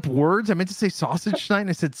mixing up words. I meant to say sausage tonight, and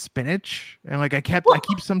I said spinach. And like I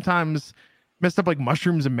keep sometimes messed up like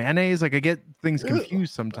mushrooms and mayonnaise. Like I get things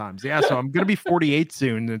confused sometimes. Yeah, so I'm gonna be 48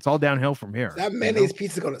 soon, and it's all downhill from here. That mayonnaise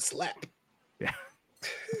pizza gonna slap. Yeah.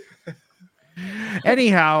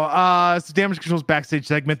 Anyhow, it's Damage Control's backstage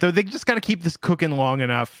segment, though. They just got to keep this cooking long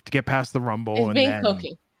enough to get past the Rumble. It's been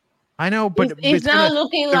cooking. I know, but it's not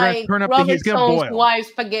looking like Robert Stone's wife's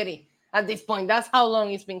spaghetti at this point. That's how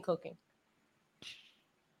long it's been cooking.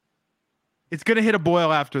 It's going to hit a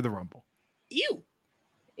boil after the Rumble. Ew.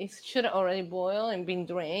 It should have already boiled and been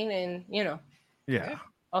drained and, Yeah.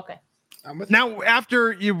 Okay. Now,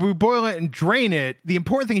 after you boil it and drain it, the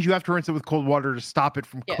important thing is you have to rinse it with cold water to stop it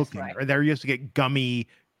from cooking. Right. Or there you used to get gummy,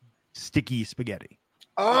 sticky spaghetti.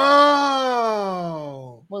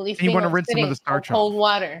 Oh. Well, Well, he's And you been want to rinse some of the sitting starch on cold off.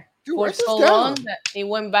 water Dude, for write this so down. long that it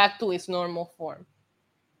went back to its normal form.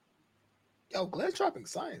 Yo, Glenn's dropping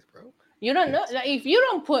science, bro. You don't know like, if you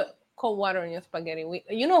don't put cold water in your spaghetti.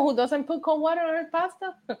 You know who doesn't put cold water on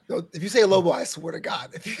pasta? No, if you say Lobo, I swear to God,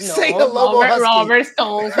 if you No, say a Lobo Husky, Robert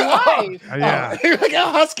Stone's wife. Yeah. you're like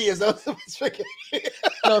how husky is those?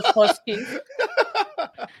 Those huskies.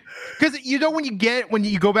 Because you know when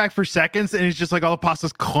you go back for seconds and it's just like all the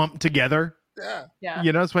pasta's clumped together. Yeah,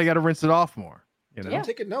 You know, that's why you got to rinse it off more. You know. I'm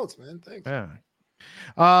taking notes, man. Thanks.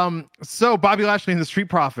 Yeah. So Bobby Lashley and the Street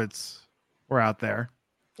Profits were out there.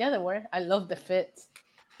 Yeah, they were. I love the fits.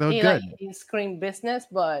 They look good. He screamed business,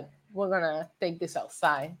 but we're gonna take this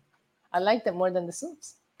outside. I like them more than the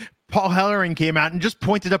suits. Paul Hellering came out and just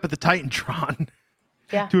pointed up at the Titantron.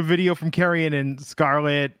 Yeah. To a video from Karrion and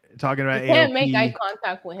Scarlett talking about You can't AOP. make eye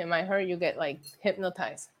contact with him. I heard you get like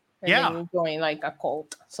hypnotized. And then you join like a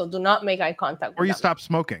cult. So do not make eye contact with Or you them. stop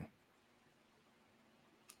smoking.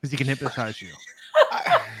 Because he can hypnotize you.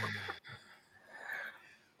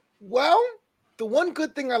 Well, the one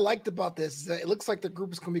good thing I liked about this is that it looks like the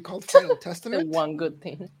group is going to be called Final Testament. The one good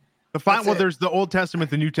thing. There's the Old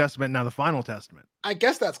Testament, the New Testament, now the Final Testament. I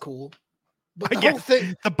guess that's cool. But I guess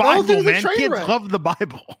the Bible, man. Kids love the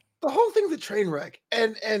Bible. The whole thing's a train wreck.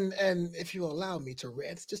 And if you allow me to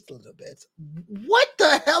rant just a little bit, what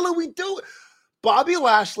the hell are we doing? Bobby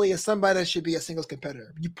Lashley is somebody that should be a singles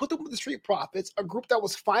competitor. You put them with the Street Profits, a group that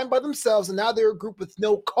was fine by themselves, and now they're a group with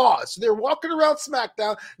no cause. So they're walking around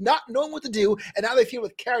SmackDown, not knowing what to do, and now they feel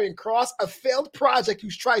with Karrion Kross, a failed project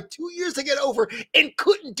who's tried 2 years to get over and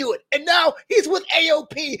couldn't do it. And now he's with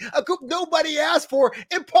AOP, a group nobody asked for,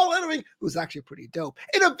 and Paul Ellering, who's actually pretty dope,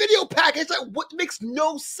 in a video package that what makes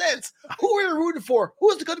no sense. Who are you rooting for?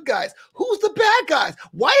 Who's the good guys? Who's the bad guys?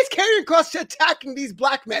 Why is Karrion Kross attacking these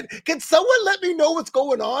black men? Can someone let me know what's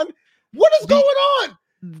going on? What is going on?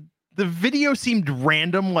 The video seemed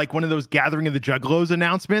random, like one of those Gathering of the Juggalos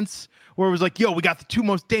announcements, where it was like, yo, we got the two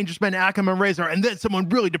most dangerous men, Akam and Razor, and then someone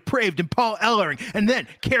really depraved in Paul Ellering, and then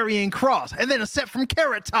Karrion Kross, and then a set from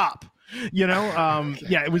Carrot Top. You know,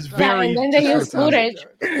 yeah, it was very. And then they used footage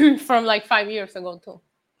from like 5 years ago too.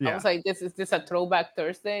 Yeah. I was like, is this a throwback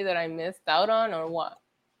Thursday that I missed out on, or what?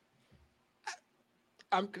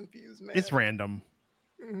 I'm confused, man. It's random.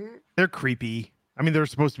 Mm-hmm. They're creepy. I mean, they're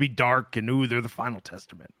supposed to be dark, and they're the Final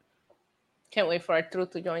Testament. Can't wait for our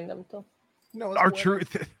truth to join them too. No, Our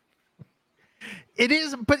truth. It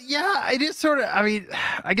is, but yeah, it is sort of. I mean,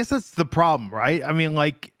 I guess that's the problem, right? I mean,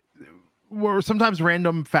 like, where sometimes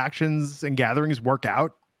random factions and gatherings work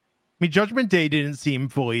out. I mean, Judgment Day didn't seem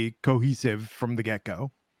fully cohesive from the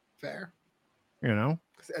get-go. Fair. You know,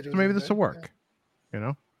 so maybe this will work. Yeah. You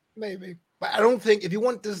know, maybe, but I don't think if you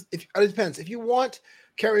want this, it depends. If you want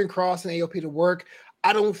Karrion Kross and AOP to work,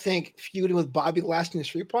 I don't think feuding with Bobby Lashley and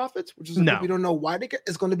Street Profits, which is a group we don't know why they get,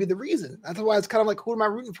 is going to be the reason. That's why it's kind of like, who am I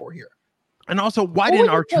rooting for here? And also, why didn't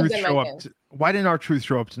R-Truth show up? Why didn't R-Truth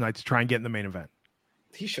show up tonight to try and get in the main event?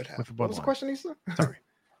 He should have. What was the question, Issa? Sorry.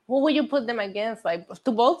 Who would you put them against? Like,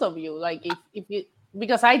 to both of you, like if you,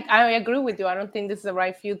 because I agree with you. I don't think this is the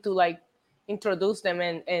right feud to like introduce them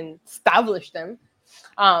and establish them.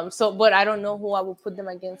 So, but I don't know who I would put them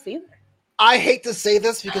against either. I hate to say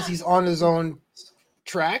this because he's on his own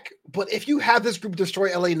track, but if you have this group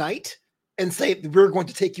destroy LA Knight and say we're going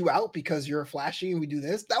to take you out because you're flashy and we do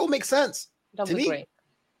this, that would make sense. That would be great.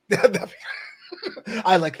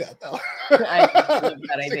 I like that though. I love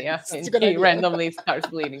that idea. He randomly starts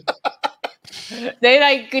bleeding.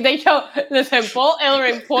 They show listen, Paul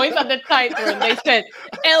Ellering points at the title and they said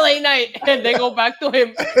LA Knight and they go back to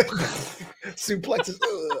him. Suplexes.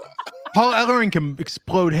 Paul Ellering can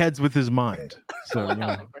explode heads with his mind. So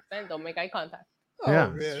 1,000%. Don't make eye contact.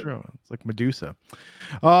 Yeah, it's true. It's like Medusa.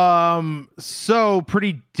 So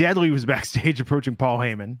Pretty Deadly was backstage approaching Paul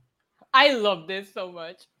Heyman. I love this so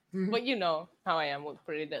much. But you know how I am with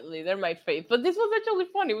Pretty Deadly. They're my fave. But this was actually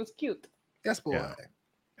fun. It was cute. Yes, boy. Yeah.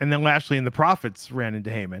 And then Lashley and the Profits ran into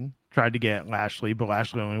Heyman, tried to get Lashley, but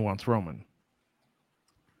Lashley only wants Roman.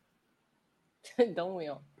 Don't we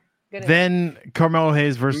all? Then Carmelo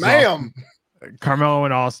Hayes versus Carmelo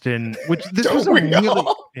and Austin, which this was a really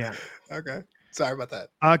Okay. Sorry about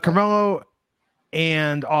that. Carmelo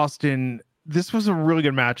and Austin, this was a really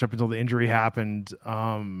good matchup until the injury happened.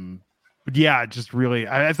 But yeah, just really,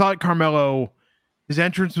 I thought Carmelo, his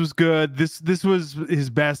entrance was good. This was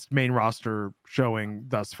his best main roster showing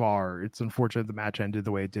thus far. It's unfortunate the match ended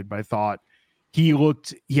the way it did, but I thought he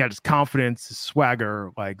had his confidence, his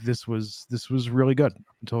swagger. Like this was really good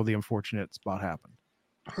until the unfortunate spot happened.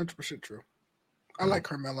 100% true. I like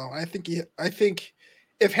Carmelo. I think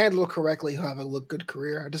if handled correctly, he'll have a good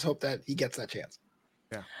career. I just hope that he gets that chance.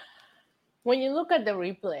 Yeah. When you look at the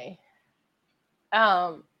replay,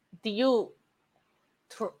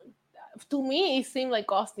 to me, it seemed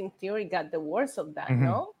like Austin Theory got the worst of that,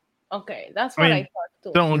 no? Okay, that's what I thought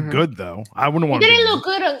too. Don't look good, though. I wouldn't want It to. didn't look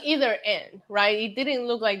good on either end, right? It didn't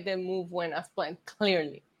look like the move went as planned,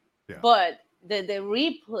 clearly. Yeah. But the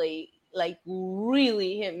replay, like,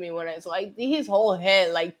 really hit me when I was like, his whole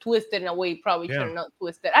head, like, twisted in a way he probably should have not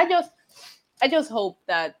twisted. I just hope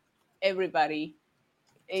that everybody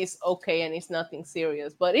is okay and it's nothing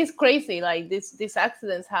serious. But it's crazy. Like, these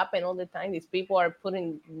accidents happen all the time. These people are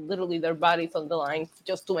putting literally their bodies on the line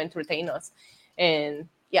just to entertain us. And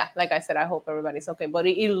yeah, like I said, I hope everybody's okay. But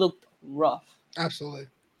it looked rough. Absolutely.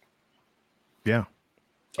 Yeah.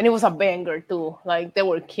 And it was a banger too. Like, they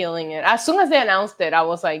were killing it. As soon as they announced it, I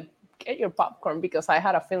was like, get your popcorn, because I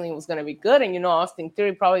had a feeling it was going to be good. And, Austin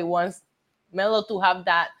Theory probably wants Melo to have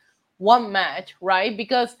that one match, right?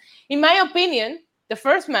 Because in my opinion, the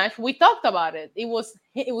first match, we talked about it. It was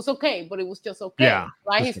okay, but it was just okay,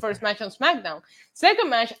 right? His first match on SmackDown. Second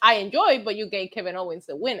match, I enjoyed, but you gave Kevin Owens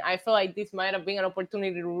the win. I feel like this might have been an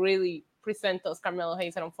opportunity to really present us Carmelo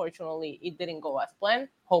Hayes, and unfortunately, it didn't go as planned.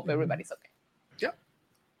 Hope everybody's okay.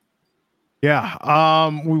 Yeah.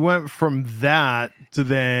 We went from that to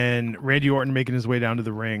then Randy Orton making his way down to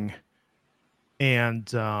the ring. And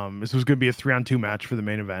this was going to be a 3-on-2 match for the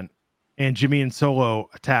main event. And Jimmy and Solo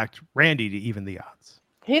attacked Randy to even the odds.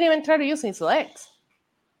 He didn't even try to use his legs.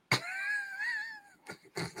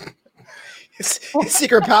 His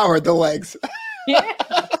secret power, the legs. Yeah.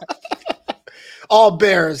 All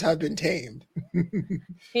bears have been tamed.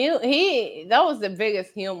 He that was the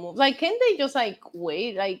biggest heel move. Like, can't they just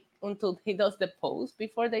wait until he does the pose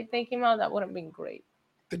before they take him out? That would have been great.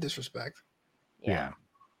 The disrespect. Yeah.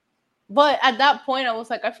 But at that point, I was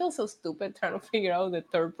like, I feel so stupid trying to figure out who the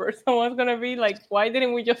third person was going to be. Like, why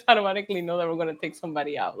didn't we just automatically know that we're going to take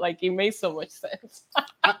somebody out? Like, it made so much sense.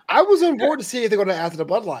 I was on board to see if they're going to add to the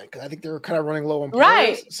bloodline, because I think they were kind of running low on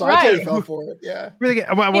players. So I totally fell for it. Yeah.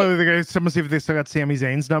 Someone see if they still got Sami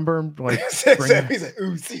Zayn's number. Like, Sami's like,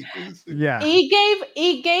 ooh. Yeah. He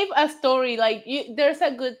gave a story. Like,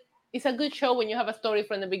 it's a good show when you have a story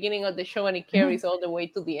from the beginning of the show and it carries all the way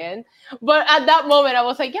to the end. But at that moment, I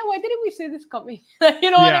was like, yeah, why didn't we see this coming? You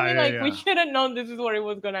know what I mean? We should have known this is where it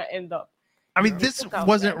was going to end up. I mean, this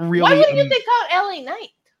wasn't really... Why wouldn't you take out LA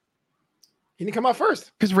Knight? He didn't come out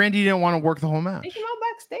first. Because Randy didn't want to work the whole match. Take him out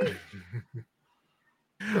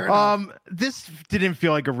backstage. This didn't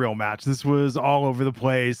feel like a real match. This was all over the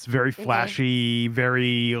place, very flashy,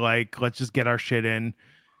 very let's just get our shit in.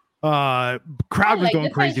 Crowd was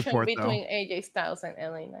going crazy for it between AJ Styles and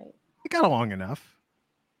LA Knight. They got along enough.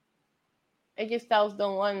 AJ Styles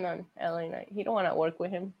don't want none. LA Knight, he don't want to work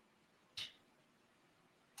with him.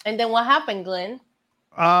 And then what happened, Glenn?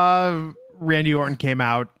 Randy Orton came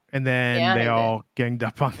out, and then they all ganged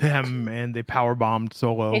up on them, and they power bombed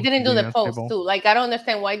Solo. He didn't do the pose too. Like, I don't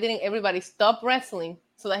understand why didn't everybody stop wrestling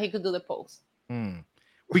so that he could do the pose.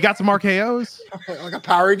 We got some RKOs. Like a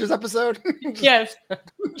Power Rangers episode? Yes. But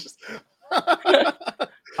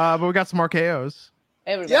we got some RKOs.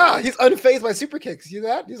 Everybody. Yeah, he's unfazed by super kicks. You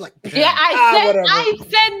that? He's like, I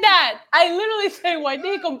said that. I literally said, why did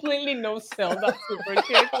he completely no sell that super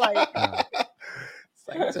kick?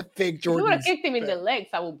 It's a fake Jordan. If you would have kicked him in the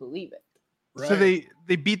legs, I would believe it. Right. So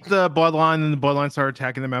they beat the Bloodline, and the Bloodline started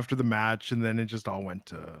attacking them after the match, and then it just all went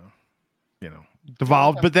to,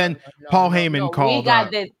 devolved. But then Paul Heyman called. We got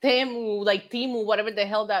the Temu, whatever the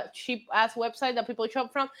hell that cheap ass website that people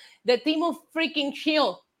shop from. The Temu freaking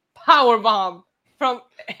Shield powerbomb from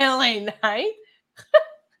LA Knight.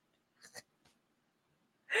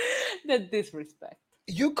 The disrespect.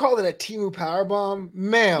 You call it a Temu powerbomb,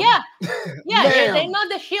 ma'am? Yeah, ma'am. They're not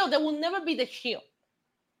the Shield. They will never be the Shield.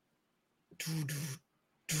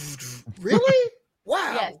 Really?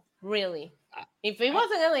 Wow. Yes, really. If it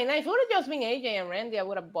wasn't LA Knight, if it would have just been AJ and Randy, I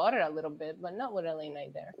would have bought it a little bit, but not with LA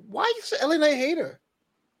Knight there. Why are you such an LA Knight hater?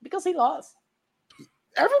 Because he lost.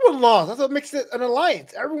 Everyone lost. That's what makes it an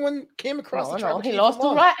alliance. Everyone came across the tribal chief. He lost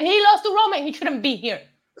to Roman. He shouldn't be here.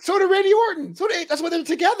 So did Randy Orton. That's why they're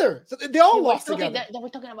together. So they all lost together. We're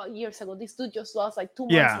talking about years ago. This dude just lost 2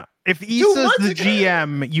 months. Yeah. If Issa's the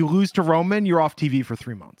GM, you lose to Roman, you're off TV for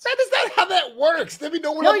 3 months. That is not how that works. There'll be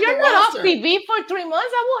no one. No, you're not off TV for 3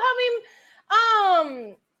 months. I will have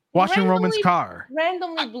him washing Roman's car,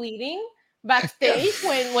 randomly bleeding backstage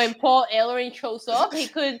when Paul Ellering shows up. He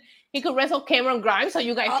could wrestle Cameron Grimes. So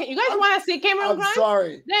you guys want to see Cameron Grimes?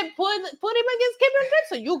 Sorry. Then put him against Cameron Grimes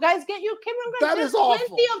so you guys get your Cameron Grimes. That is awful. There's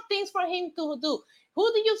plenty of things for him to do.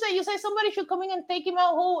 Who did you say? You said somebody should come in and take him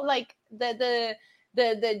out. Who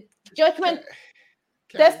the judgment?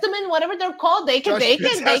 Testament, whatever they're called, they can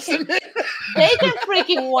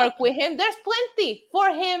freaking work with him. There's plenty for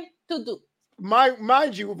him to do.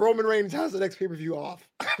 Mind you, Roman Reigns has the next pay-per-view off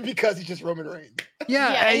because he's just Roman Reigns.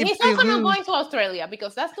 Yeah, and he's also not going to Australia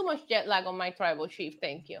because that's too much jet lag on my tribal chief.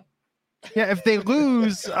 Thank you. Yeah, if they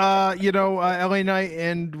lose, LA Knight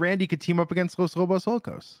and Randy could team up against Los Lobos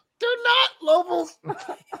Locos. They're not Lobos.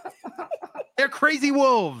 They're crazy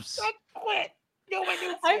wolves. Quit.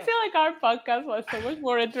 I feel like our podcast was so much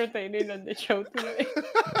more entertaining than the show today.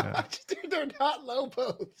 Yeah. Dude, they're not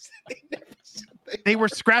Lobos. They were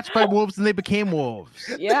scratched by wolves and they became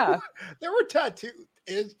wolves. Yeah. There were tattooed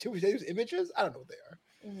images. I don't know what they are.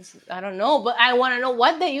 I don't know, but I want to know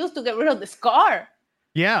what they used to get rid of the scar.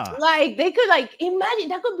 Yeah. Like they could imagine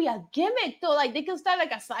that could be a gimmick though. Like they can start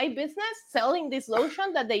like a side business selling this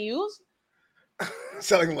lotion that they use.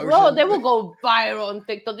 Selling lotion. Bro, they will go viral on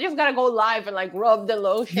TikTok. They just gotta go live and like rub the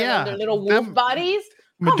lotion on their little wolf bodies.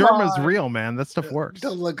 Moderna's real, man. That stuff works. The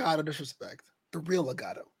legato disrespect. The real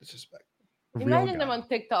legato disrespect. Imagine them on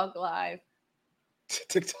TikTok live.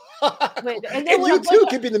 TikTok. Wait, and you too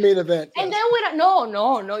could be the main event. And then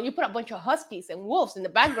no, you put a bunch of huskies and wolves in the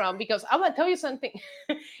background because I'm gonna tell you something.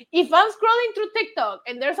 If I'm scrolling through TikTok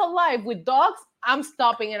and there's a live with dogs, I'm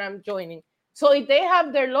stopping and I'm joining. So if they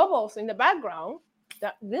have their lobos in the background,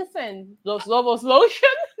 listen, Los Lobos lotion?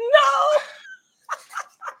 No!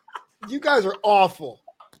 You guys are awful.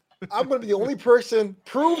 I'm going to be the only person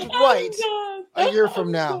proved right a year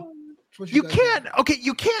from now. You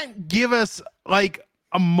can't give us like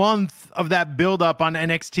a month of that build up on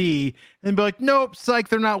NXT and be like, nope, psych,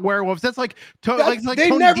 they're not werewolves. That's like, they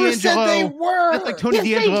Tony never D'Angelo. said they were. That's like Tony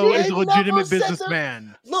D'Angelo is a legitimate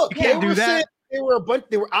businessman. Look, you can't do that. They were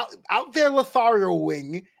out there Lothario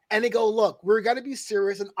wing, and they go, look, we're gonna be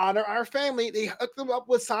serious and honor our family. They hooked them up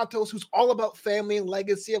with Santos, who's all about family and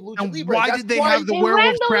legacy of Lucha Libre. Why did they have the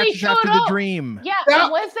werewolf scratches after the dream? Yeah,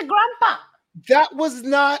 where's the grandpa? That was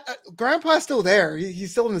not Grandpa's still there.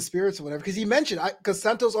 He's still in the spirits or whatever. Because he mentioned, because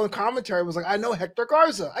Santos on commentary was like, I know Hector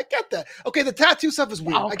Garza. I get that. Okay, the tattoo stuff is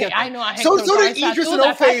weird. Okay, I get that. I know. So did Idris and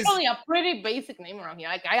That's Ophase. actually a pretty basic name around here.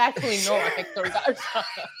 Like, I actually know a Hector Garza.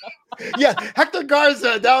 Yeah, Hector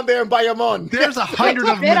Garza down there in Bayamon. There's 100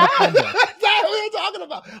 of them. That's what we're talking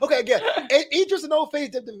about. Okay, again, Idris and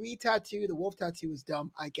Ophase WWE tattoo, the wolf tattoo is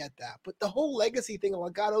dumb. I get that. But the whole legacy thing of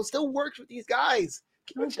Legato still works with these guys.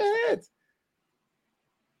 Keep it your heads.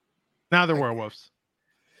 Now they're werewolves.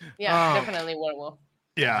 Yeah, definitely werewolf.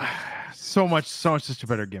 Yeah, so much such a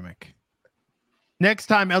better gimmick. Next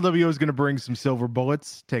time LWO is going to bring some silver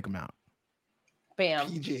bullets, take them out. Bam.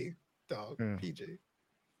 PG, dog. Yeah. PG.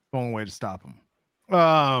 Only way to stop them.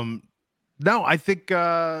 No, I think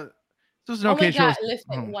this is an okay show.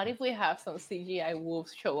 Listen, what if we have some CGI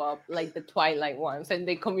wolves show up like the Twilight ones and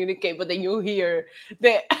they communicate, but then you hear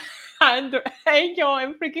the Angel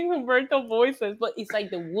and freaking Humberto voices, but it's like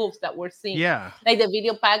the wolves that we're seeing. Yeah. Like the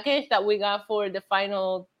video package that we got for the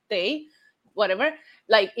final day, whatever.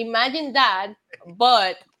 Like imagine that,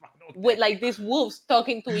 but with like these wolves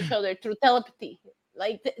talking to each other through telepathy.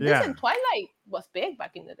 Like listen, Twilight was big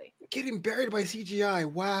back in the day. Getting buried by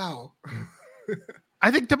CGI. Wow. I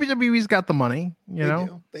think WWE's got the money, you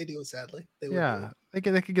know. They do, sadly. They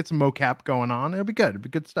could get some mocap going on. It'll be good. It'll be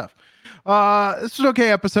good stuff. This was an okay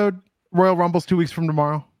episode. Royal Rumble's 2 weeks from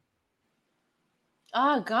tomorrow.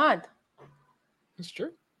 Oh God. That's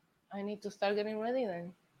true. I need to start getting ready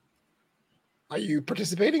then. Are you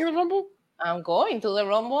participating in the Rumble? I'm going to the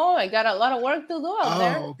Rumble. I got a lot of work to do out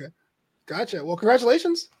there. Oh, okay. Gotcha. Well,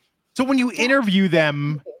 congratulations. So when you interview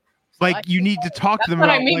them, like you need to talk to them. That's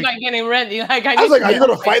what about, I mean by getting ready. Like I was like, are you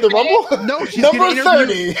going to fight the Rumble? No, she's number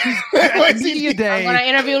 30. At media day. I'm going to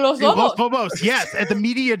interview Los Lobos. Yes, at the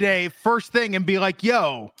media day, first thing, and be like,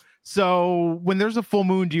 yo. So when there's a full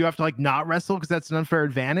moon, do you have to like not wrestle because that's an unfair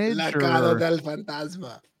advantage? La cara del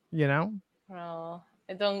fantasma. You know? Oh,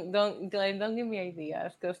 don't give me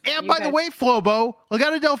ideas. And by the way, Flobo,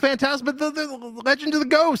 Legado del Fantasma, the Legend of the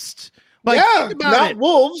Ghost. Like, not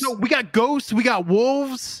wolves. So we got ghosts, we got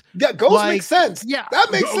wolves. Yeah, ghosts makes sense. Yeah,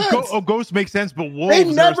 that makes sense. Ghosts make sense, but wolves. They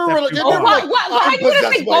never really. Why do you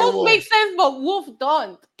think ghosts make sense, but wolf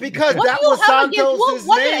don't? Because that was Santos'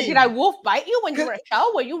 name. Did a wolf bite you when you were a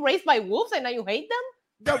child? Were you raised by wolves and now you hate them?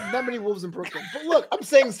 Not many wolves in Brooklyn. But look, I'm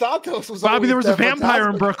saying Santos was. Bobby, there was a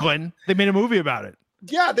vampire in Brooklyn. They made a movie about it.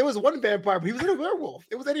 Yeah, there was one vampire, but he was in a werewolf.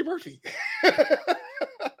 It was Eddie Murphy. It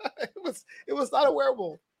was not a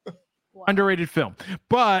werewolf. Wow. Underrated film.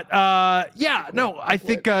 But I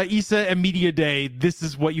think Issa and Media Day, this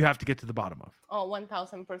is what you have to get to the bottom of. Oh,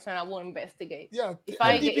 1000%. I will investigate. Yeah. If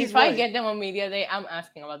I get them on Media Day, I'm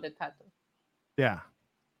asking about the tattoo. Yeah.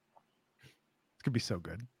 It's gonna be so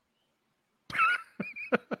good.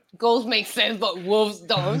 Ghosts make sense, but wolves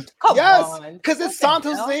don't. Come on. Because it's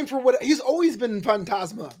Santos' name for what he's always been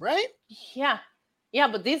Phantasma, right? Yeah. Yeah,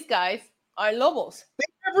 but these guys are lobos. They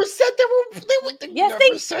never said they were. Yes, they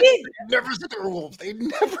did. They never said they were wolves. They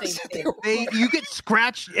never said they were wolves. You get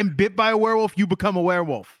scratched and bit by a werewolf, you become a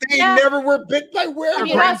werewolf. They never were bit by werewolves. Have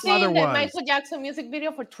you not seen the Michael Jackson music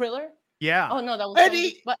video for Thriller? Yeah. Oh, no, that was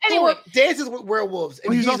Eddie. But anyway. Dances with werewolves.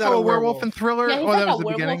 And he's also a werewolf in Thriller? Yeah, he's that was a the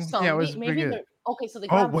beginning? zombie. Yeah, it was Maybe good. Okay, so the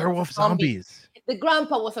grandpa werewolf was a zombie. zombies. The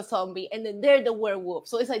grandpa was a zombie, and then they're the werewolf.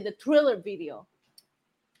 So it's like the Thriller video.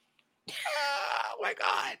 Oh my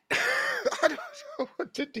God. I don't know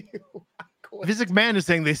what to do. Vince McMahon is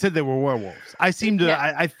saying they said they were werewolves. I think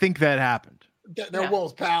that happened. They're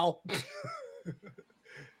wolves, pal.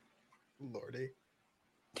 Lordy.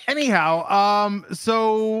 Anyhow,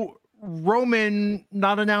 so Roman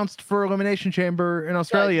not announced for Elimination Chamber in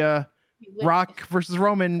Australia. Rock versus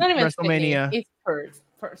Roman WrestleMania. It's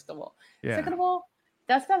first of all. Yeah. Second of all,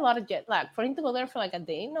 that's a lot of jet lag. For him to go there for like a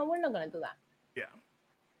day, no, we're not going to do that. Yeah.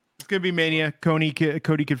 It's going to be Mania. Cody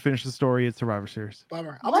could finish the story at Survivor Series.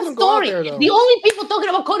 Bummer. What story? The only people talking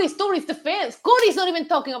about Cody's story is the fans. Cody's not even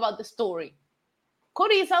talking about the story.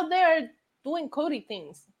 Cody is out there doing Cody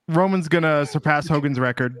things. Roman's going to surpass Hogan's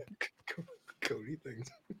record. Cody things.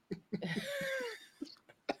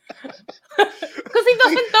 Because he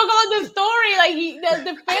doesn't talk about the story. Like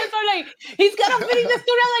the fans are like, he's gonna finish the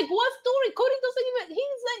story. I'm like, what story? Cody doesn't even.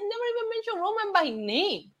 He's like never even mentioned Roman by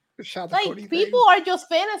name. Like people are just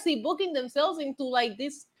fantasy booking themselves into like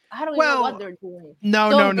this. I don't even know what they're doing.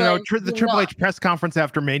 No. The Triple H press conference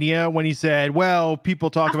after Mania when he said, "Well,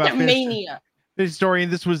 people talk about Mania this story,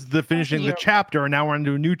 and this was the finishing the chapter, and now we're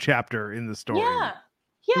into a new chapter in the story." Yeah,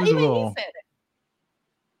 even he said it.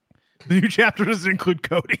 The new chapter doesn't include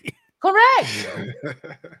Cody. Correct.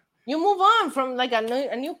 You move on from like a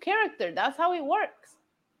new character. That's how it works.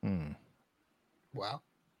 Wow.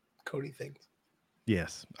 Cody thinks.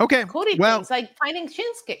 Yes. Okay. Cody thinks like fighting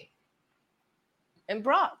Shinsuke and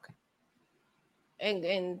Brock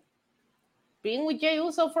and being with Jey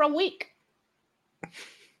Uso for a week.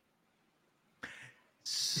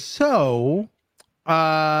 So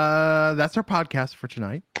that's our podcast for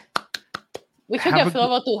tonight. We should get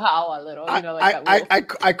Flobo to how a little. You know,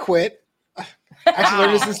 like I quit. I actually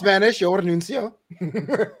learned this in Spanish. Yo renuncio.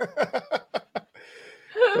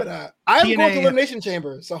 But I'm going to Elimination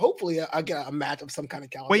Chamber, so hopefully I get a match of some kind of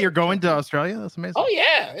caliber. Wait, you're going to Australia? That's amazing. Oh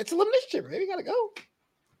yeah, it's Elimination Chamber. Maybe gotta go.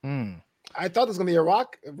 I thought this was gonna be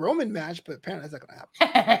a Roman match, but apparently that's not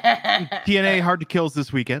gonna happen. TNA Hard to Kill's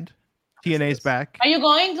this weekend. TNA's back. Are you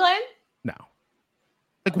going, Glenn? No.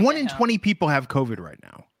 Like 1 in 20 people have COVID right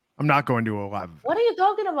now. I'm not going to a live event. What are you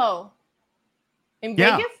talking about? In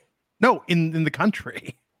Vegas? No, in the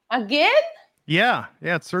country. Again? Yeah,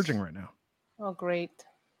 it's surging right now. Oh, great.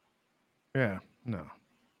 Yeah, no.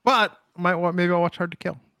 But maybe I'll watch Hard to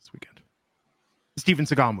Kill this weekend. The Steven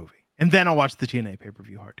Seagal movie. And then I'll watch the TNA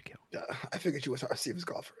pay-per-view Hard to Kill. I figured you was Steven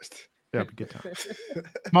Seagal first. That'd be good time.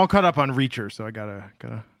 I'm all caught up on Reacher, so I gotta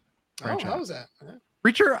branch out. How was that?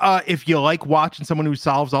 Reacher, if you like watching someone who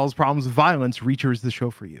solves all his problems with violence, Reacher is the show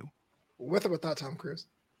for you. With or without Tom Cruise?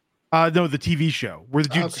 No, the TV show where the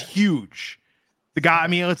dude's huge. The guy, I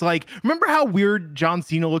mean, it's like, remember how weird John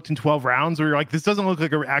Cena looked in 12 Rounds where you're like, this doesn't look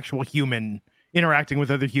like an actual human interacting with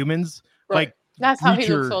other humans. Right. Like that's how he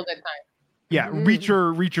looks all the time. Yeah,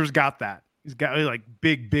 Reacher's got that. He's got like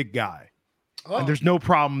big guy. Oh. And there's no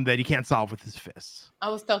problem that he can't solve with his fists. I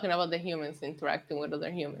was talking about the humans interacting with other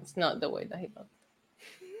humans, not the way that he does.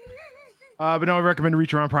 But no, I recommend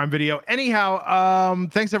Reacher on Prime Video. Anyhow,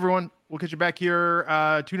 thanks everyone. We'll catch you back here.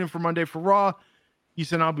 Tune in for Monday for Raw.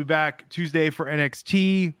 Issa and I'll be back Tuesday for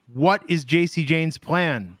NXT. What is JC Jane's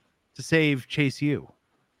plan to save Chase U?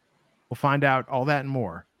 We'll find out all that and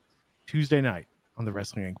more Tuesday night on the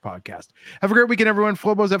Wrestling Inc. podcast. Have a great weekend, everyone.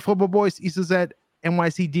 Flobo's at Flobo Boys. Issa's at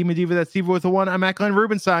NYC Demon Diva. That's Steve with a 1. I'm at Glenn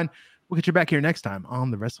Rubenstein. We'll get you back here next time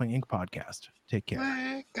on the Wrestling Inc. podcast. Take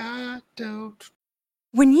care.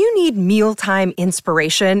 When you need mealtime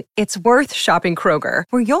inspiration, it's worth shopping Kroger,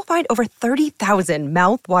 where you'll find over 30,000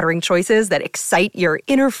 mouth-watering choices that excite your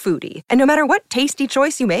inner foodie. And no matter what tasty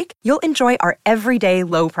choice you make, you'll enjoy our everyday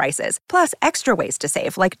low prices, plus extra ways to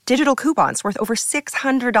save, like digital coupons worth over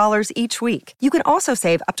 $600 each week. You can also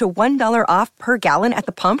save up to $1 off per gallon at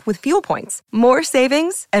the pump with fuel points. More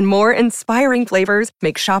savings and more inspiring flavors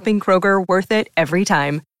make shopping Kroger worth it every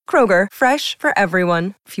time. Kroger, fresh for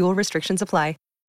everyone. Fuel restrictions apply.